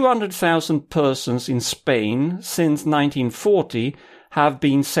 200,000 persons in Spain since 1940 have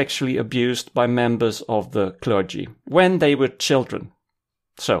been sexually abused by members of the clergy when they were children.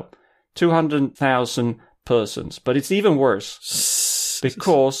 So, 200,000 persons. But it's even worse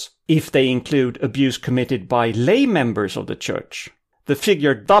because if they include abuse committed by lay members of the church, the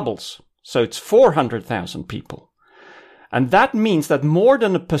figure doubles. So it's 400,000 people. And that means that more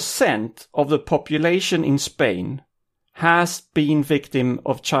than 1% of the population in Spain has been victim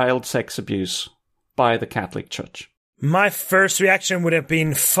of child sex abuse by the Catholic Church. My first reaction would have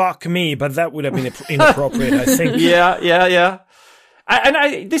been, fuck me, but that would have been inappropriate, I think. Yeah.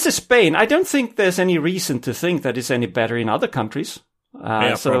 And this is Spain. I don't think there's any reason to think that it's any better in other countries.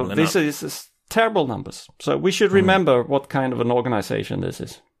 So this is terrible numbers. So we should remember what kind of an organization this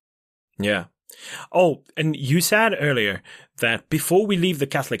is. Yeah. Oh, and you said earlier that before we leave the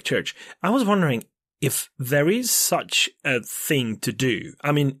Catholic Church, I was wondering if there is such a thing to do.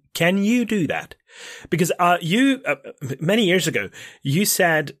 I mean, can you do that? Because you many years ago, you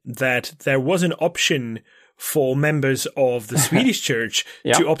said that there was an option for members of the Swedish church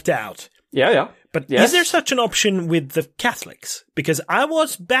to opt out. Yeah. But is there such an option with the Catholics? Because I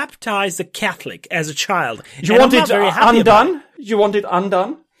was baptized a Catholic as a child. You want it undone? You want it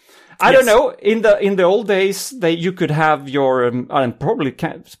undone? I don't know. In the old days, you could have your and probably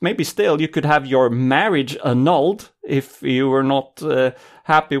maybe still you could have your marriage annulled if you were not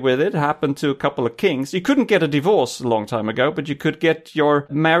happy with it. It happened to a couple of kings. You couldn't get a divorce a long time ago, but you could get your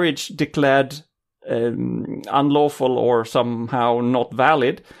marriage declared unlawful or somehow not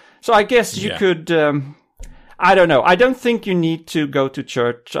valid. So I guess you could. I don't know. I don't think you need to go to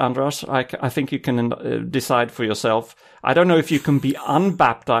church, Andras. I think you can decide for yourself. I don't know if you can be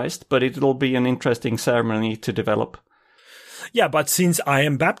unbaptized, but it'll be an interesting ceremony to develop. Yeah, but since I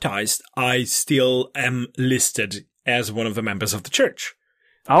am baptized, I still am listed as one of the members of the church.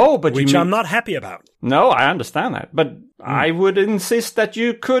 Oh, but which I'm not happy about. No, I understand that. But I would insist that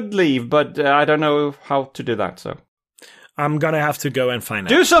you could leave, but I don't know how to do that, so. I'm going to have to go and find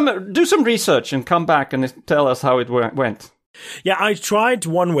out. Do some research and come back and tell us how it went. Yeah, I tried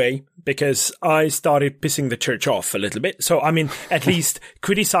one way because I started pissing the church off a little bit. So, I mean, at least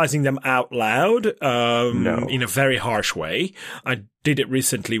criticizing them out loud in a very harsh way. I did it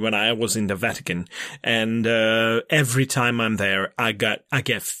recently when I was in the Vatican. And every time I'm there, I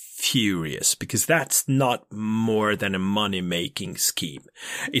get furious because that's not more than a money-making scheme.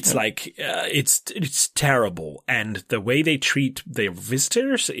 It's like it's terrible, and the way they treat their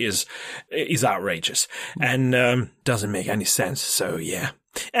visitors is outrageous and doesn't make any sense. So yeah.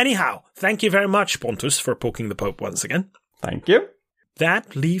 Anyhow, thank you very much, Pontus, for poking the Pope once again. Thank you.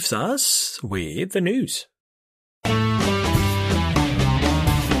 That leaves us with the news.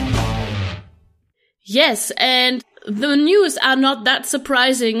 Yes, and the news are not that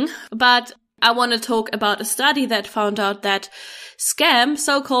surprising, but I want to talk about a study that found out that SCAM,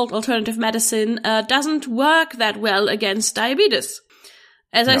 so-called alternative medicine, doesn't work that well against diabetes.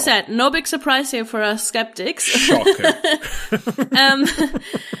 As I said, no big surprise here for us skeptics. Shocker.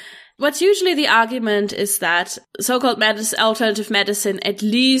 What's usually the argument is that so-called alternative medicine at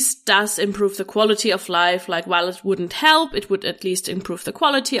least does improve the quality of life. Like, while it wouldn't help, it would at least improve the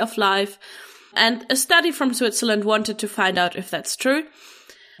quality of life. And a study from Switzerland wanted to find out if that's true.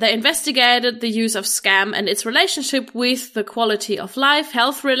 They investigated the use of scam and its relationship with the quality of life,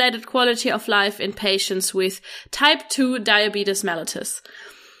 health-related quality of life in patients with type 2 diabetes mellitus.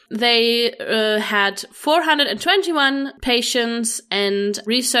 They had 421 patients and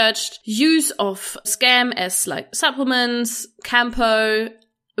researched use of scam as like supplements, Campo,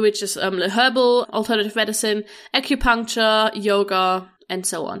 which is herbal alternative medicine, acupuncture, yoga, and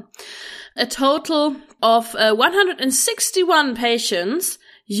so on. A total of 161 patients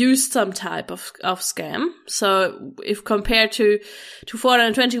used some type of scam. So if compared to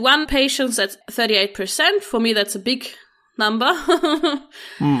 421 patients, that's 38%. For me, that's a big number.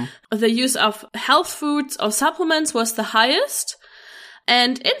 The use of health foods or supplements was the highest.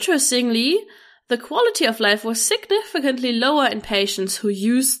 And interestingly, the quality of life was significantly lower in patients who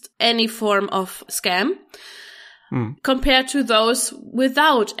used any form of scam compared to those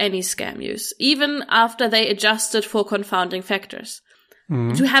without any scam use, even after they adjusted for confounding factors.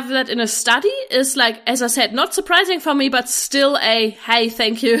 To have that in a study is, like, as I said, not surprising for me, but still a, hey,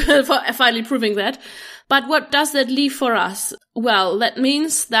 thank you for finally proving that. But what does that leave for us? Well, that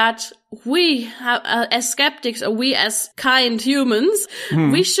means that we have, as skeptics, or we as kind humans,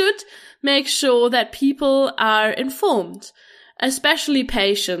 we should make sure that people are informed, especially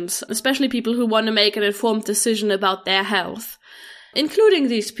patients, especially people who want to make an informed decision about their health, including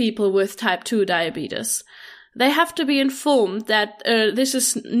these people with type 2 diabetes. They have to be informed that this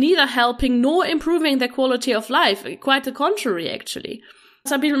is neither helping nor improving their quality of life. Quite the contrary, actually.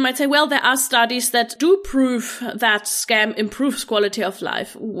 Some people might say, well, there are studies that do prove that scam improves quality of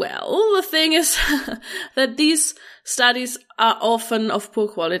life. Well, the thing is that these studies are often of poor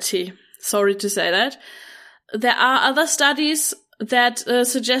quality. Sorry to say that. There are other studies that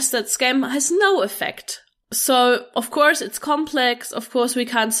suggest that scam has no effect. So, of course, it's complex. Of course, we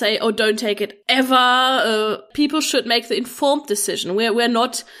can't say, oh, don't take it ever. People should make the informed decision. We're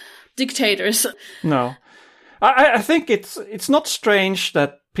not dictators. No. I think it's not strange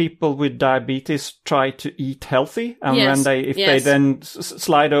that people with diabetes try to eat healthy, and Yes, if they then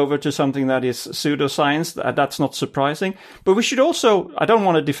slide over to something that is pseudoscience, that's not surprising. But we should also, I don't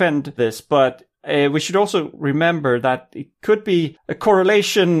want to defend this, but we should also remember that it could be a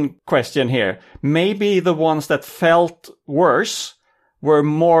correlation question here. Maybe the ones that felt worse were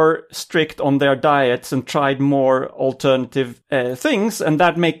more strict on their diets and tried more alternative things, and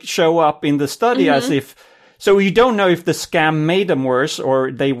that may show up in the study as if. So you don't know if the scam made them worse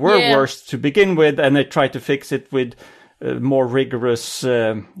or they were worse to begin with, and they tried to fix it with more rigorous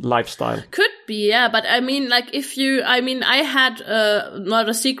lifestyle. Could be, yeah. But I mean, like, I had, not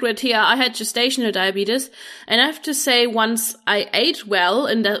a secret here, I had gestational diabetes. And I have to say, once I ate well,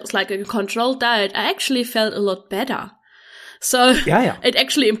 and that's like a controlled diet, I actually felt a lot better. So it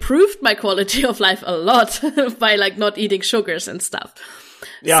actually improved my quality of life a lot by like not eating sugars and stuff.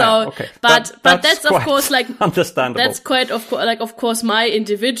 Okay. But that's of course like understandable. That's quite of course my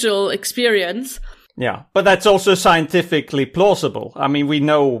individual experience. Yeah, but that's also scientifically plausible. I mean, we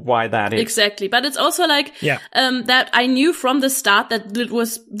know why that is. Exactly, but it's also like that I knew from the start that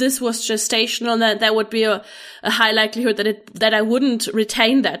this was gestational, and that there would be a high likelihood that I wouldn't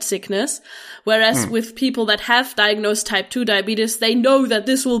retain that sickness. Whereas with people that have diagnosed type 2 diabetes, they know that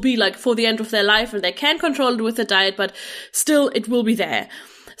this will be like for the end of their life, and they can control it with the diet, but still it will be there.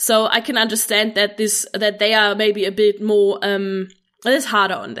 So I can understand that they are maybe a bit more, it is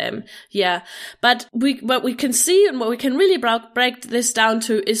harder on them. Yeah. But what we can see and what we can really break this down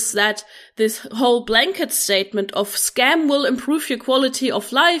to is that this whole blanket statement of scam will improve your quality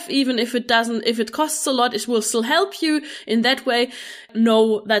of life, even if it costs a lot, it will still help you in that way.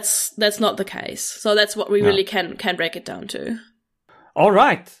 No, that's not the case. So that's what we really can break it down to. All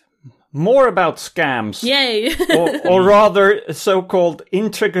right. More about scams. Yay. or rather, so-called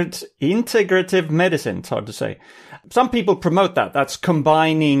integrative medicine. It's hard to say. Some people promote that. That's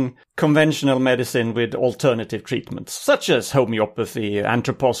combining conventional medicine with alternative treatments, such as homeopathy,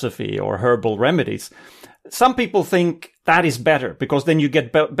 anthroposophy, or herbal remedies. Some people think that is better because then you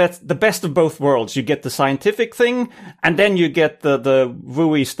get the best of both worlds. You get the scientific thing, and then you get the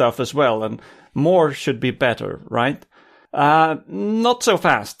wooey stuff as well. And more should be better, right? Not so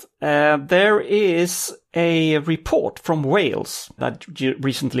fast. There is a report from Wales that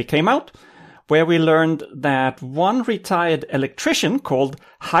recently came out, where we learned that one retired electrician called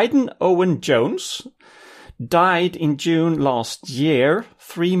Hayden Owen Jones died in June last year,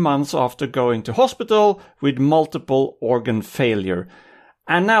 3 months after going to hospital with multiple organ failure.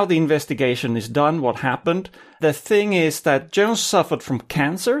 And now the investigation is done. What happened? The thing is that Jones suffered from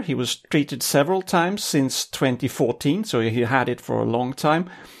cancer. He was treated several times since 2014, so he had it for a long time.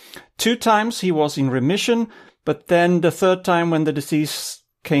 2 times he was in remission, but then the third time when the disease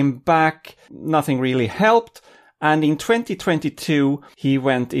came back, nothing really helped. And in 2022, he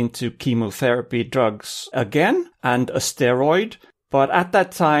went into chemotherapy drugs again and a steroid. But at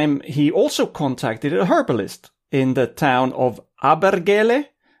that time, he also contacted a herbalist in the town of Abergele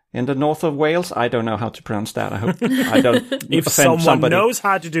in the north of Wales. I don't know how to pronounce that. I hope I don't If offend someone somebody. knows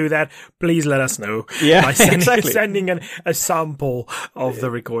how to do that, please let us know. Yeah, by exactly. sending a sample of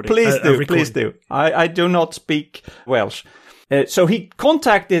the recording. Please a do, recording. please do. I do not speak Welsh. So he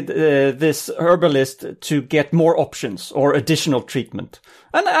contacted this herbalist to get more options or additional treatment.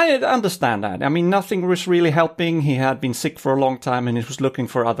 And I understand that. I mean, nothing was really helping. He had been sick for a long time and he was looking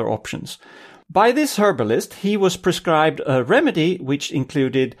for other options. By this herbalist, he was prescribed a remedy which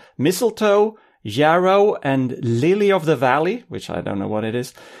included mistletoe, yarrow, and lily of the valley, which I don't know what it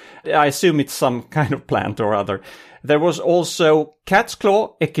is. I assume it's some kind of plant or other. There was also cat's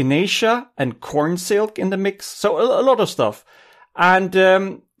claw, echinacea, and corn silk in the mix. So a lot of stuff. And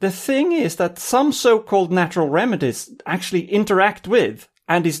the thing is that some so-called natural remedies actually interact with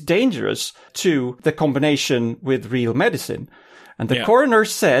and is dangerous to the combination with real medicine. And the coroner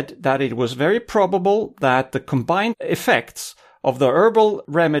said that it was very probable that the combined effects of the herbal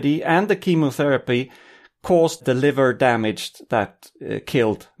remedy and the chemotherapy caused the liver damage that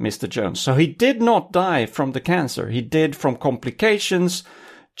killed Mr. Jones. So he did not die from the cancer. He did from complications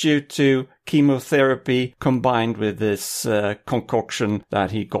due to chemotherapy combined with this concoction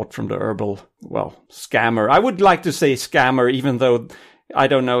that he got from the herbal, scammer. I would like to say scammer, even though I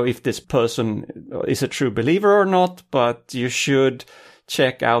don't know if this person is a true believer or not, but you should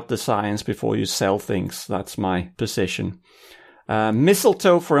check out the science before you sell things. That's my position.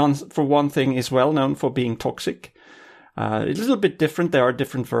 Mistletoe, for one thing, is well known for being toxic. A little bit different. There are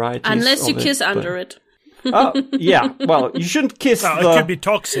different varieties. Unless you of kiss under it. Oh, yeah. Well, you shouldn't kiss It the... could be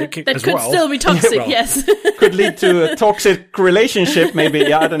toxic That as could well. still be toxic, Well, yes. could lead to a toxic relationship, maybe.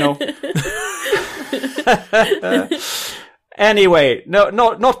 Yeah, I don't know. Anyway,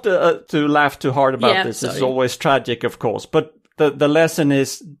 not to laugh too hard about this. It's sorry. always tragic, of course. But the lesson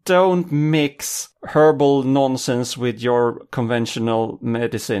is don't mix herbal nonsense with your conventional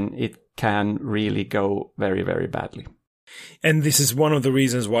medicine. It can really go very, very badly. And this is one of the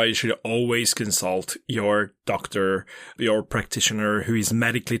reasons why you should always consult your doctor, your practitioner who is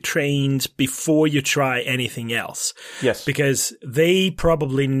medically trained before you try anything else. Yes. Because they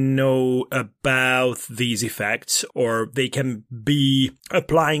probably know about these effects, or they can be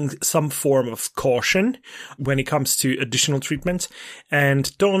applying some form of caution when it comes to additional treatment.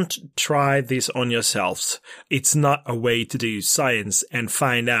 And don't try this on yourselves. It's not a way to do science and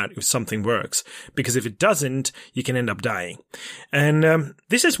find out if something works. Because if it doesn't, you can end up dying. And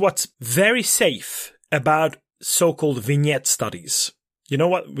this is what's very safe about so-called vignette studies. You know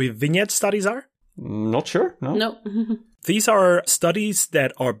what vignette studies are? Not sure. No. No. These are studies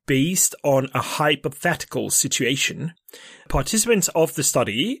that are based on a hypothetical situation. Participants of the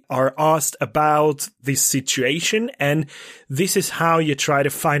study are asked about this situation, and this is how you try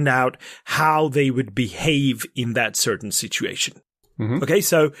to find out how they would behave in that certain situation. Okay,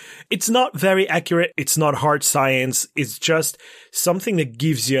 so it's not very accurate. It's not hard science. It's just something that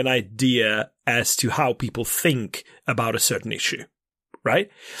gives you an idea as to how people think about a certain issue, right?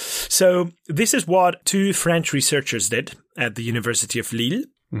 So this is what two French researchers did at the University of Lille.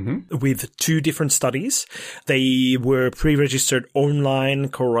 With two different studies. They were pre-registered online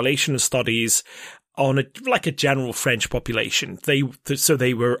correlation studies on a general French population. So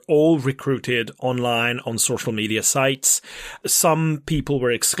they were all recruited online on social media sites. Some people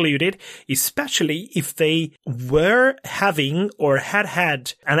were excluded, especially if they were having or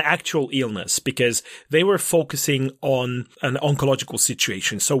had an actual illness, because they were focusing on an oncological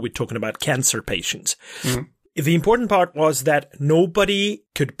situation. So we're talking about cancer patients. The important part was that nobody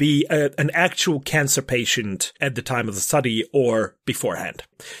could be an actual cancer patient at the time of the study or beforehand.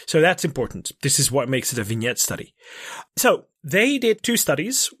 So that's important. This is what makes it a vignette study. So they did two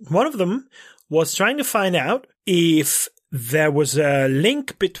studies. One of them was trying to find out if there was a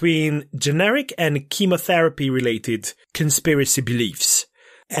link between generic and chemotherapy-related conspiracy beliefs,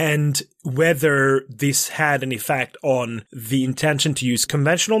 and whether this had an effect on the intention to use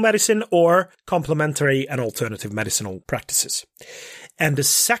conventional medicine or complementary and alternative medicinal practices. And the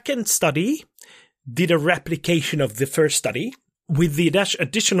second study did a replication of the first study, with the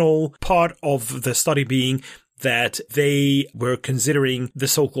additional part of the study being that they were considering the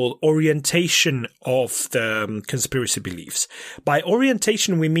so-called orientation of the conspiracy beliefs. By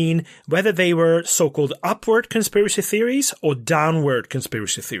orientation, we mean whether they were so-called upward conspiracy theories or downward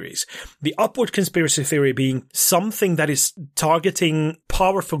conspiracy theories. The upward conspiracy theory being something that is targeting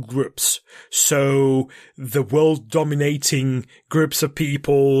powerful groups. So the world dominating groups of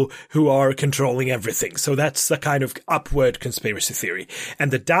people who are controlling everything. So that's the kind of upward conspiracy theory.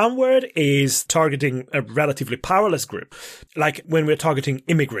 And the downward is targeting a relatively powerless group. Like when we're targeting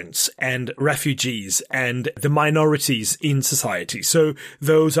immigrants and refugees and the minorities in society. So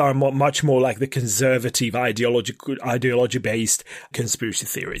those are much more like the conservative ideology-based conspiracy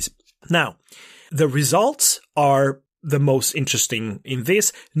theories. Now, the results are the most interesting in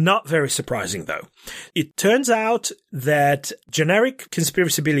this. Not very surprising, though. It turns out that generic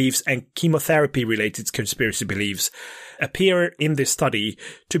conspiracy beliefs and chemotherapy-related conspiracy beliefs appear in this study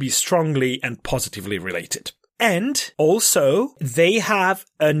to be strongly and positively related. And also, they have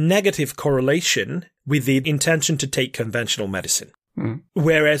a negative correlation with the intention to take conventional medicine.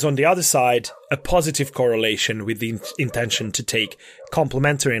 Whereas on the other side, a positive correlation with the intention to take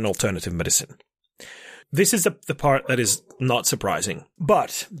complementary and alternative medicine. This is the part that is not surprising.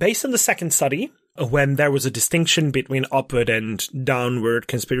 But based on the second study, when there was a distinction between upward and downward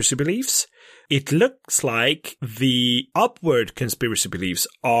conspiracy beliefs, it looks like the upward conspiracy beliefs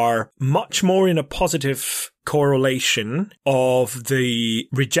are much more in a positive correlation of the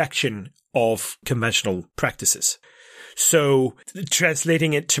rejection of conventional practices. So,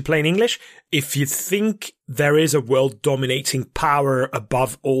 translating it to plain English, if you think there is a world dominating power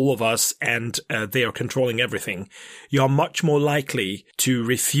above all of us and they are controlling everything, you are much more likely to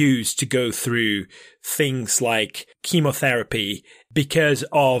refuse to go through things like chemotherapy because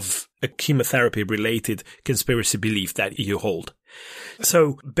of a chemotherapy-related conspiracy belief that you hold.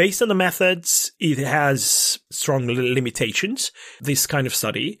 So, based on the methods, it has strong limitations, this kind of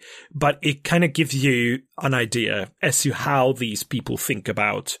study, but it kind of gives you an idea as to how these people think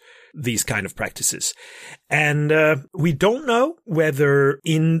about these kind of practices. And we don't know whether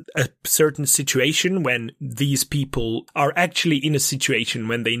in a certain situation when these people are actually in a situation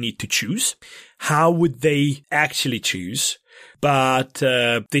when they need to choose, how would they actually choose? But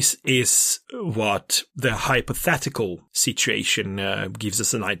this is what the hypothetical situation gives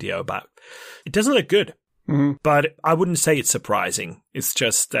us an idea about. It doesn't look good, but I wouldn't say it's surprising. It's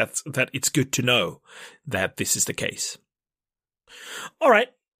just that it's good to know that this is the case. All right,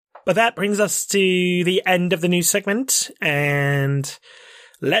 but that brings us to the end of the news segment, and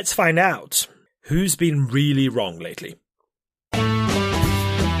let's find out who's been really wrong lately.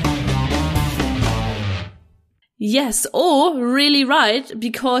 Yes, or really right,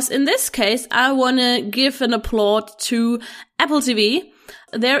 because in this case, I want to give an applaud to Apple TV.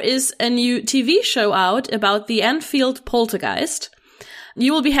 There is a new TV show out about the Enfield poltergeist.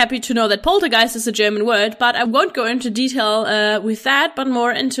 You will be happy to know that poltergeist is a German word, but I won't go into detail with that, but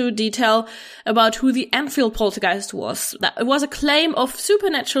more into detail about who the Enfield poltergeist was. It was a claim of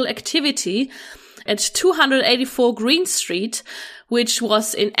supernatural activity at 284 Green Street, which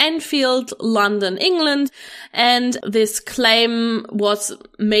was in Enfield, London, England, and this claim was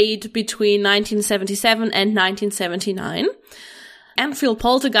made between 1977 and 1979. Enfield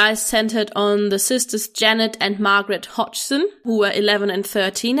poltergeist centered on the sisters Janet and Margaret Hodgson, who were 11 and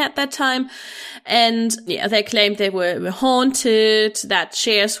 13 at that time. And yeah, they claimed they were haunted, that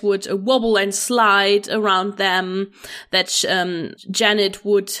chairs would wobble and slide around them, that Janet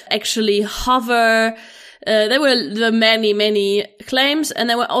would actually hover. There were many, many claims, and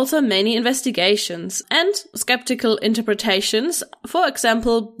there were also many investigations and skeptical interpretations, for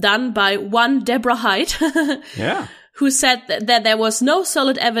example, done by one Deborah Hyde. Yeah. Who said that there was no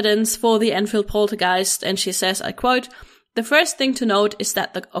solid evidence for the Enfield poltergeist, and she says, I quote, "The first thing to note is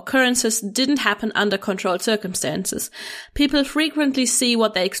that the occurrences didn't happen under controlled circumstances. People frequently see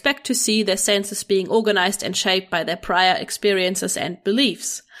what they expect to see, their senses being organized and shaped by their prior experiences and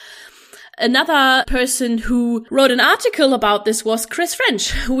beliefs." Another person who wrote an article about this was Chris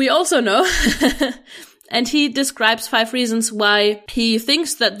French, who we also know. And he describes 5 reasons why he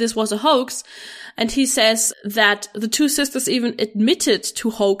thinks that this was a hoax. And he says that the two sisters even admitted to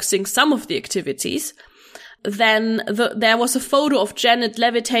hoaxing some of the activities. Then there was a photo of Janet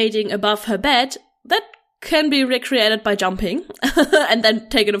levitating above her bed that can be recreated by jumping and then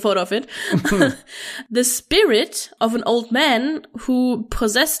taking a photo of it. The spirit of an old man who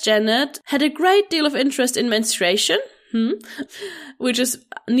possessed Janet had a great deal of interest in menstruation. Which is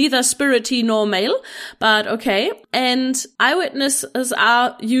neither spirity nor male, but okay. And eyewitnesses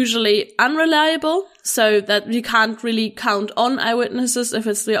are usually unreliable, so that you can't really count on eyewitnesses if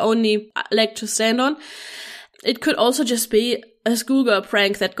it's the only leg to stand on. it could also just be a schoolgirl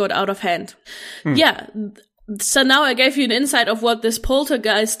prank that got out of hand. Yeah. So now I gave you an insight of what this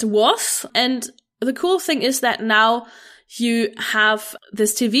poltergeist was. And the cool thing is that now you have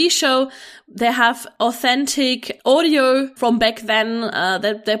this TV show. They have authentic audio from back then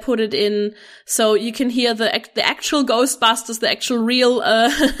that they put it in, so you can hear the actual Ghostbusters, the actual real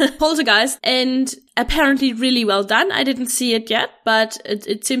poltergeist, and apparently really well done. I didn't see it yet, but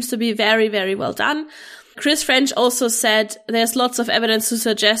it seems to be very, very well done. Chris French also said there's lots of evidence to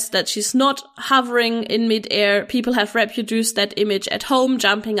suggest that she's not hovering in midair. People have reproduced that image at home,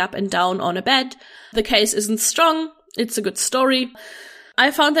 jumping up and down on a bed. The case isn't strong. It's a good story.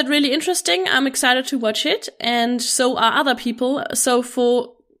 I found that really interesting. I'm excited to watch it, and so are other people. So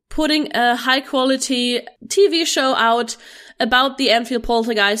for putting a high-quality TV show out about the Enfield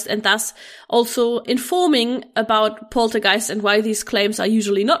poltergeist, and thus also informing about poltergeist and why these claims are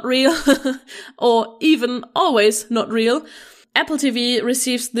usually not real, or even always not real, Apple TV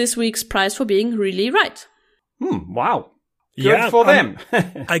receives this week's prize for being really right. Wow. Good for them.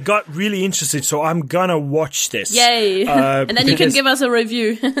 I got really interested, so I'm gonna watch this. Yay. And then you can give us a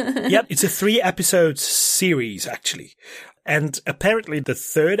review. Yep, it's a 3-episode series, actually. And apparently the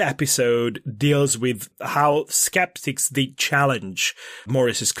 3rd episode deals with how skeptics did challenge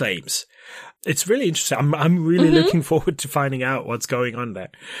Morris's claims. It's really interesting. I'm really looking forward to finding out what's going on there.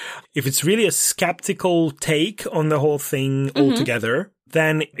 If it's really a skeptical take on the whole thing altogether,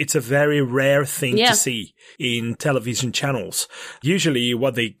 then it's a very rare thing to see in television channels. Usually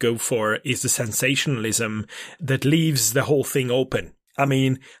what they go for is the sensationalism that leaves the whole thing open. I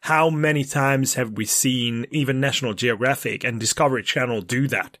mean, how many times have we seen even National Geographic and Discovery Channel do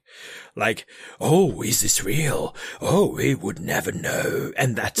that? Like, oh, is this real? Oh, we would never know.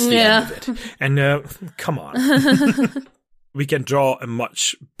 And that's the end of it. And come on. We can draw a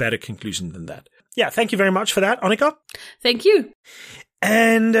much better conclusion than that. Yeah, thank you very much for that, Annika. Thank you.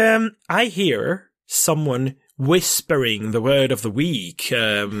 And I hear someone whispering the word of the week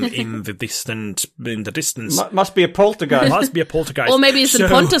in the distance. Must be a poltergeist. Must be a poltergeist. Or maybe it's a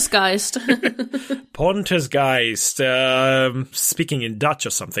Pontusgeist. Pontusgeist, speaking in Dutch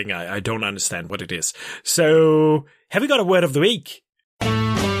or something. I don't understand what it is. So, have we got a word of the week?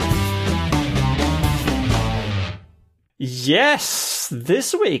 Yes,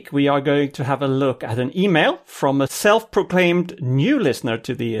 this week we are going to have a look at an email from a self-proclaimed new listener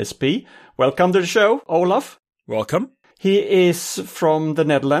to the ESP. Welcome to the show, Olaf. Welcome. He is from the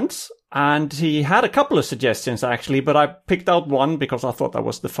Netherlands, and he had a couple of suggestions actually, but I picked out one because I thought that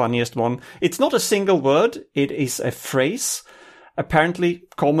was the funniest one. It's not a single word, it is a phrase, apparently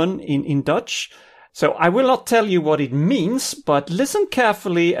common in Dutch. So I will not tell you what it means, but listen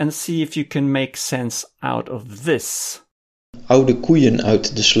carefully and see if you can make sense out of this. Oude koeien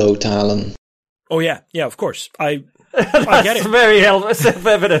uit de sloot halen. Oh yeah, of course. I get it. That's very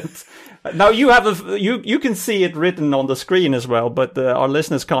self-evident. Now you have you can see it written on the screen as well, but our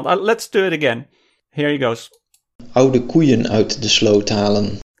listeners can't. Let's do it again. Here he goes. Oude koeien uit de sloot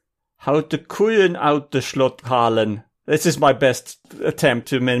halen. Oude koeien uit de sloot halen. This is my best attempt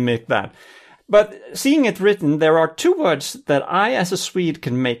to mimic that. But seeing it written, there are 2 words that I, as a Swede,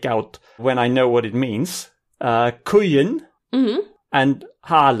 can make out when I know what it means. Koeien and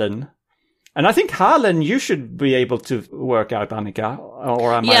halen. And I think halen you should be able to work out, Annika,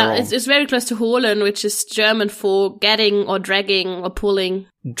 or am I wrong? Yeah, it's very close to holen, which is German for getting or dragging or pulling.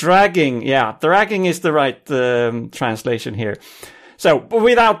 Dragging, yeah. Dragging is the right translation here. So,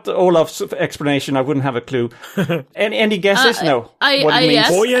 without Olaf's explanation, I wouldn't have a clue. Any guesses? No. I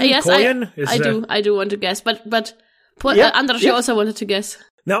do want to guess, but Anders, you also wanted to guess.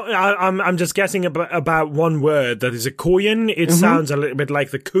 No, I'm just guessing about one word that is a koeien. It sounds a little bit like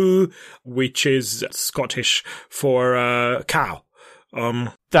the coo, which is Scottish for cow.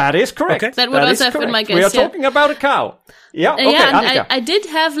 That is correct. Okay. That would also have been my guess. We are talking about a cow. Yeah, okay, Annika. I did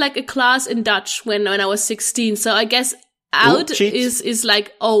have like a class in Dutch when I was 16, so I guess oud is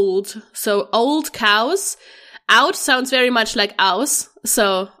like old. So old cows. Oud sounds very much like aus.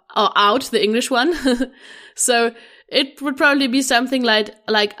 So, or out, the English one. So it would probably be something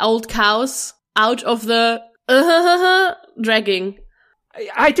like old cows out of the dragging.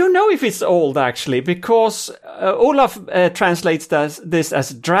 I don't know if it's old actually, because Olaf translates this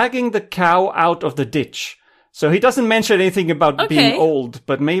as dragging the cow out of the ditch. So he doesn't mention anything about being old,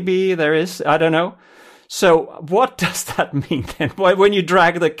 but maybe there is. I don't know. So what does that mean then? When you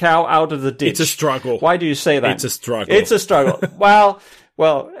drag the cow out of the ditch? It's a struggle. Why do you say that? It's a struggle. It's a struggle. well,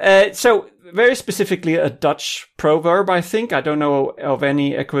 so very specifically a Dutch proverb, I think. I don't know of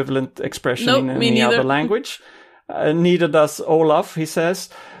any equivalent expression in any other language. Neither does Olaf, he says.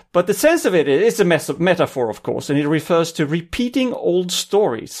 But the sense of it is a metaphor, of course, and it refers to repeating old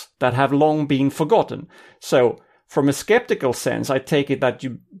stories that have long been forgotten. So, from a skeptical sense, I take it that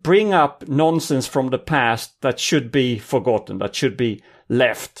you bring up nonsense from the past that should be forgotten, that should be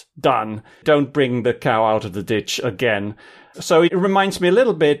left, done. Don't bring the cow out of the ditch again. So it reminds me a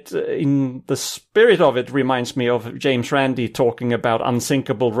little bit, in the spirit of it, reminds me of James Randi talking about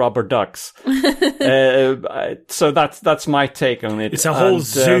unsinkable rubber ducks. So that's my take on it. It's a whole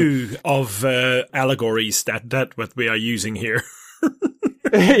zoo of allegories that what we are using here.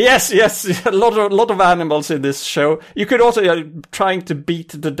 yes, a lot of animals in this show. You could also trying to beat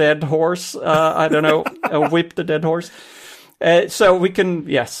the dead horse. I don't know, whip the dead horse. So we can,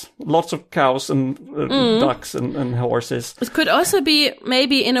 yes, lots of cows and ducks and horses. It could also be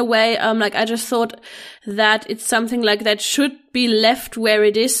maybe in a way, like I just thought that it's something like that should be left where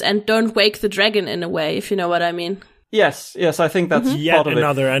it is and don't wake the dragon in a way, if you know what I mean. Yes, I think that's part of it.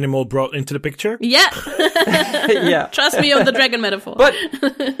 Another animal brought into the picture. Yeah. Yeah. Trust me on the dragon metaphor. But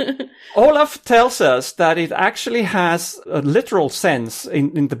Olaf tells us that it actually has a literal sense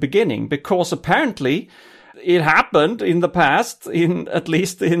in the beginning, because apparently it happened in the past, at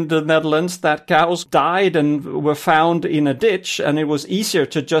least in the Netherlands, that cows died and were found in a ditch, and it was easier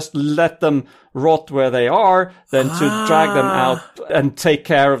to just let them rot where they are than to drag them out and take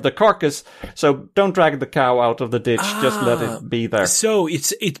care of the carcass. So don't drag the cow out of the ditch, just let it be there. So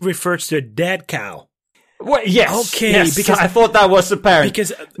it refers to a dead cow. Well, yes. Okay, yes, because I thought that was apparent,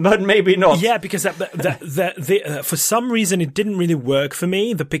 but maybe not. Yeah, because for some reason it didn't really work for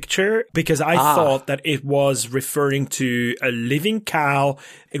me, the picture, because I thought that it was referring to a living cow.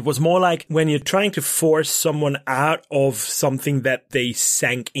 It was more like when you're trying to force someone out of something that they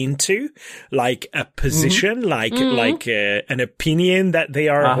sank into, like a position, like an opinion that they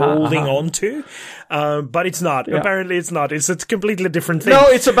are holding on to. But it's not. Yeah. Apparently it's not. It's a completely different thing. No,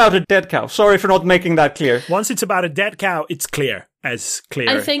 it's about a dead cow. Sorry for not making that clear. Once it's about a dead cow, it's clear. As clear.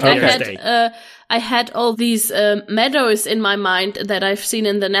 I think as I had all these meadows in my mind that I've seen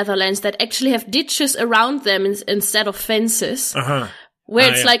in the Netherlands that actually have ditches around them instead of fences.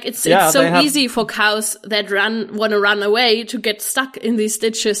 Where it's like it's so easy for cows that want to run away to get stuck in these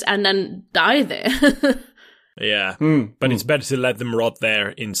ditches and then die there. Yeah, but it's better to let them rot there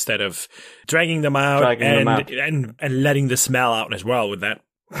instead of dragging them out and letting the smell out as well with that.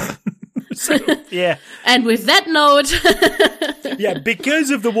 So, yeah. And with that note... yeah,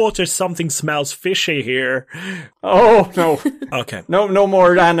 because of the water, something smells fishy here. Oh, no. Okay. No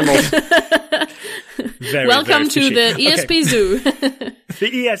more animals. Welcome to the ESP Zoo.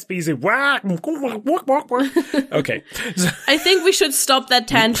 The ESP Zoo. Okay. I think we should stop that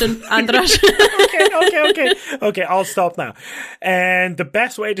tangent, Andras. Okay, I'll stop now. And the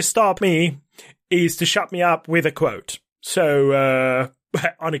best way to stop me is to shut me up with a quote. So,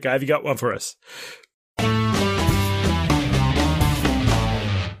 Annika, have you got one for us?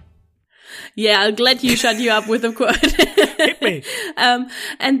 Yeah, I'll glad you shut you up with a quote. Hit me.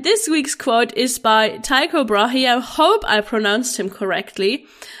 And this week's quote is by Tycho Brahe. I hope I pronounced him correctly.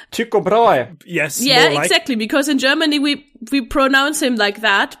 Tycho Brahe. Yes. Yeah, exactly. Because in Germany we pronounce him like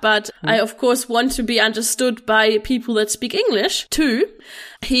that, but I of course want to be understood by people that speak English too.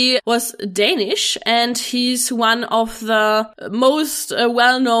 He was Danish, and he's one of the most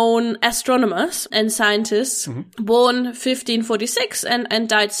well-known astronomers and scientists, born 1546 and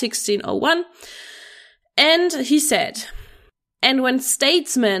died 1601. And he said, "And when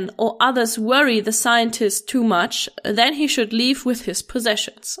statesmen or others worry the scientist too much, then he should leave with his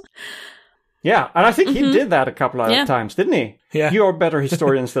possessions." Yeah, and I think he did that a couple of times, didn't he? Yeah. You're better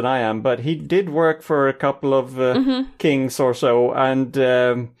historians than I am, but he did work for a couple of kings or so, and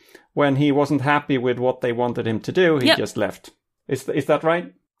when he wasn't happy with what they wanted him to do, he just left. Is that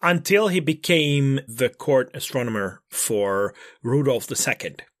right? Until he became the court astronomer for Rudolf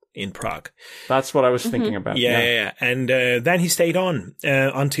II in Prague. That's what I was thinking about. Yeah. And then he stayed on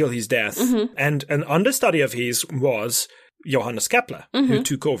until his death. And an understudy of his was Johannes Kepler, who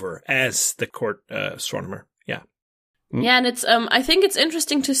took over as the court astronomer. Yeah. Yeah, and it's I think it's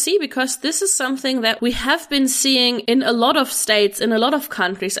interesting to see, because this is something that we have been seeing in a lot of states, in a lot of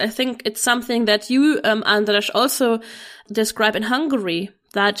countries. I think it's something that you, Andras, also describe in Hungary,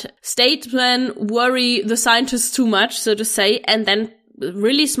 that statesmen worry the scientists too much, so to say, and then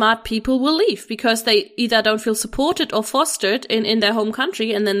really smart people will leave because they either don't feel supported or fostered in their home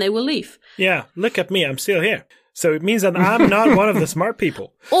country, and then they will leave. Yeah, look at me, I'm still here. So it means that I'm not one of the smart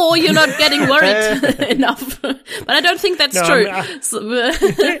people. Or you're not getting worried enough. But I don't think that's true.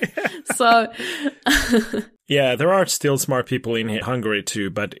 Yeah, there are still smart people in Hungary too,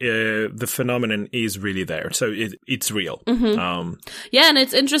 but the phenomenon is really there. So it's real. Yeah, and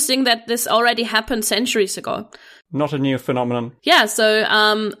it's interesting that this already happened centuries ago. Not a new phenomenon. Yeah,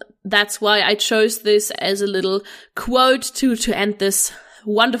 so that's why I chose this as a little quote to end this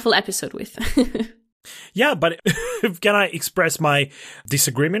wonderful episode with. Yeah, but can I express my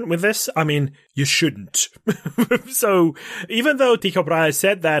disagreement with this? I mean, you shouldn't. So even though Tycho Brahe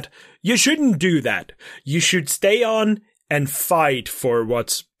said that, you shouldn't do that. You should stay on and fight for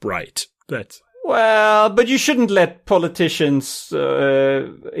what's right. That's... Well, but you shouldn't let politicians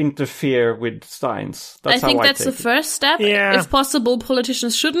interfere with science. That's I think how that's the take it. first step. Yeah. If possible,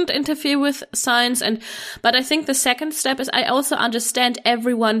 politicians shouldn't interfere with science. But I think the second step is I also understand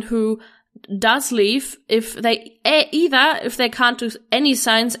everyone who does leave if they if they can't do any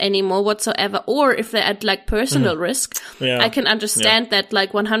science anymore whatsoever, or if they're at like personal risk. Yeah. I can understand that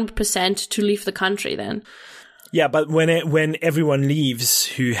like 100% to leave the country then. Yeah, but when everyone leaves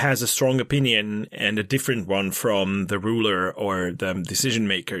who has a strong opinion and a different one from the ruler or the decision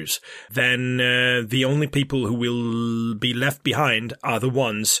makers, then the only people who will be left behind are the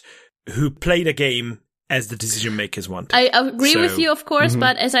ones who play the game as the decision makers want. I agree with you, of course,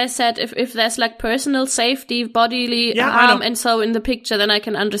 but as I said, if there's like personal safety, bodily harm and so in the picture, then I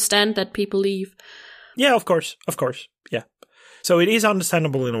can understand that people leave. Yeah, of course. Yeah. So it is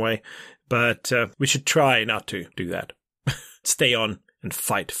understandable in a way. But we should try not to do that. Stay on and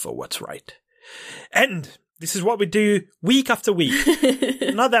fight for what's right. And this is what we do week after week.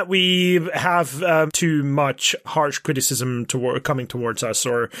 Not that we have too much harsh criticism coming towards us,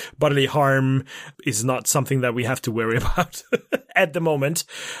 or bodily harm is not something that we have to worry about at the moment.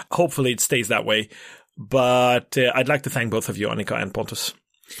 Hopefully it stays that way. But I'd like to thank both of you, Annika and Pontus.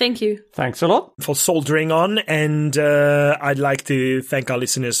 Thank you. Thanks a lot. For soldiering on, and I'd like to thank our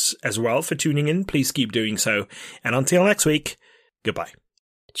listeners as well for tuning in. Please keep doing so. And until next week, goodbye.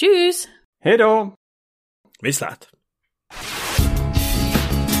 Tschüss. Hej då. Vi slat.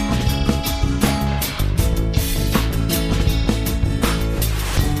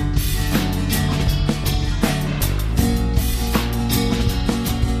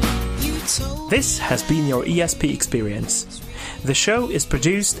 This has been your ESP experience. The show is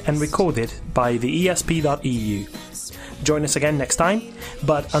produced and recorded by TheESP.eu. Join us again next time,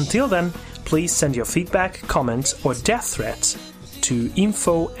 but until then, please send your feedback, comments, or death threats to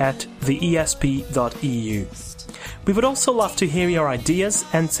info@theesp.eu. We would also love to hear your ideas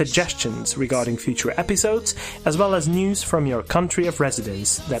and suggestions regarding future episodes, as well as news from your country of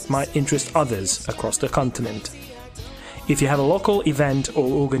residence that might interest others across the continent. If you have a local event or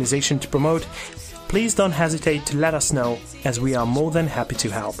organization to promote, please don't hesitate to let us know, as we are more than happy to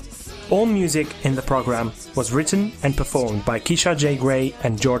help. All music in the program was written and performed by Keisha J. Gray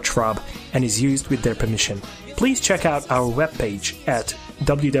and George Schwab and is used with their permission. Please check out our webpage at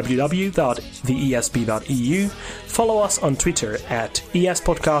www.theesp.eu, follow us on Twitter at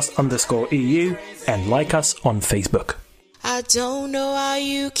espodcast_EU, and like us on Facebook. I don't know how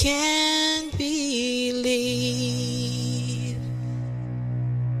you can believe.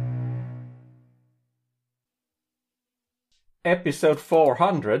 Episode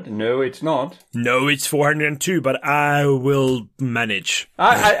 400? No, it's not. No, it's 402, but I will manage.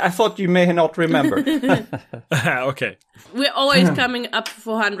 I thought you may not remember. Okay. We're always coming up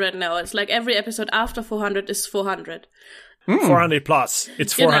 400 now. It's like every episode after 400 is 400. 400 plus.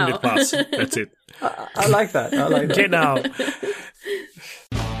 It's 400 Genau. plus. That's it. I like that. Genau.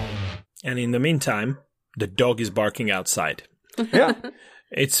 And in the meantime, the dog is barking outside. Yeah.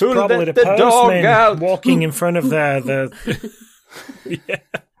 It's Who'll probably let the the dog postman out? walking in front of the yeah.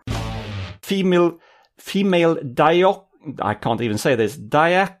 Female I can't even say this.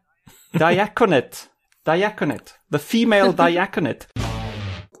 Diaconate. The female diaconate.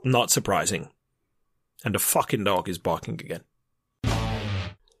 Not surprising. And the fucking dog is barking again.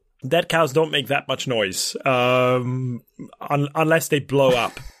 Dead cows don't make that much noise, unless they blow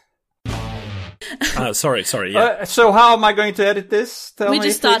up. Sorry, yeah. So how am I going to edit this? Tell We me,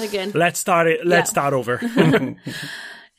 just start please. again. Let's start it. Let's Yeah. start over.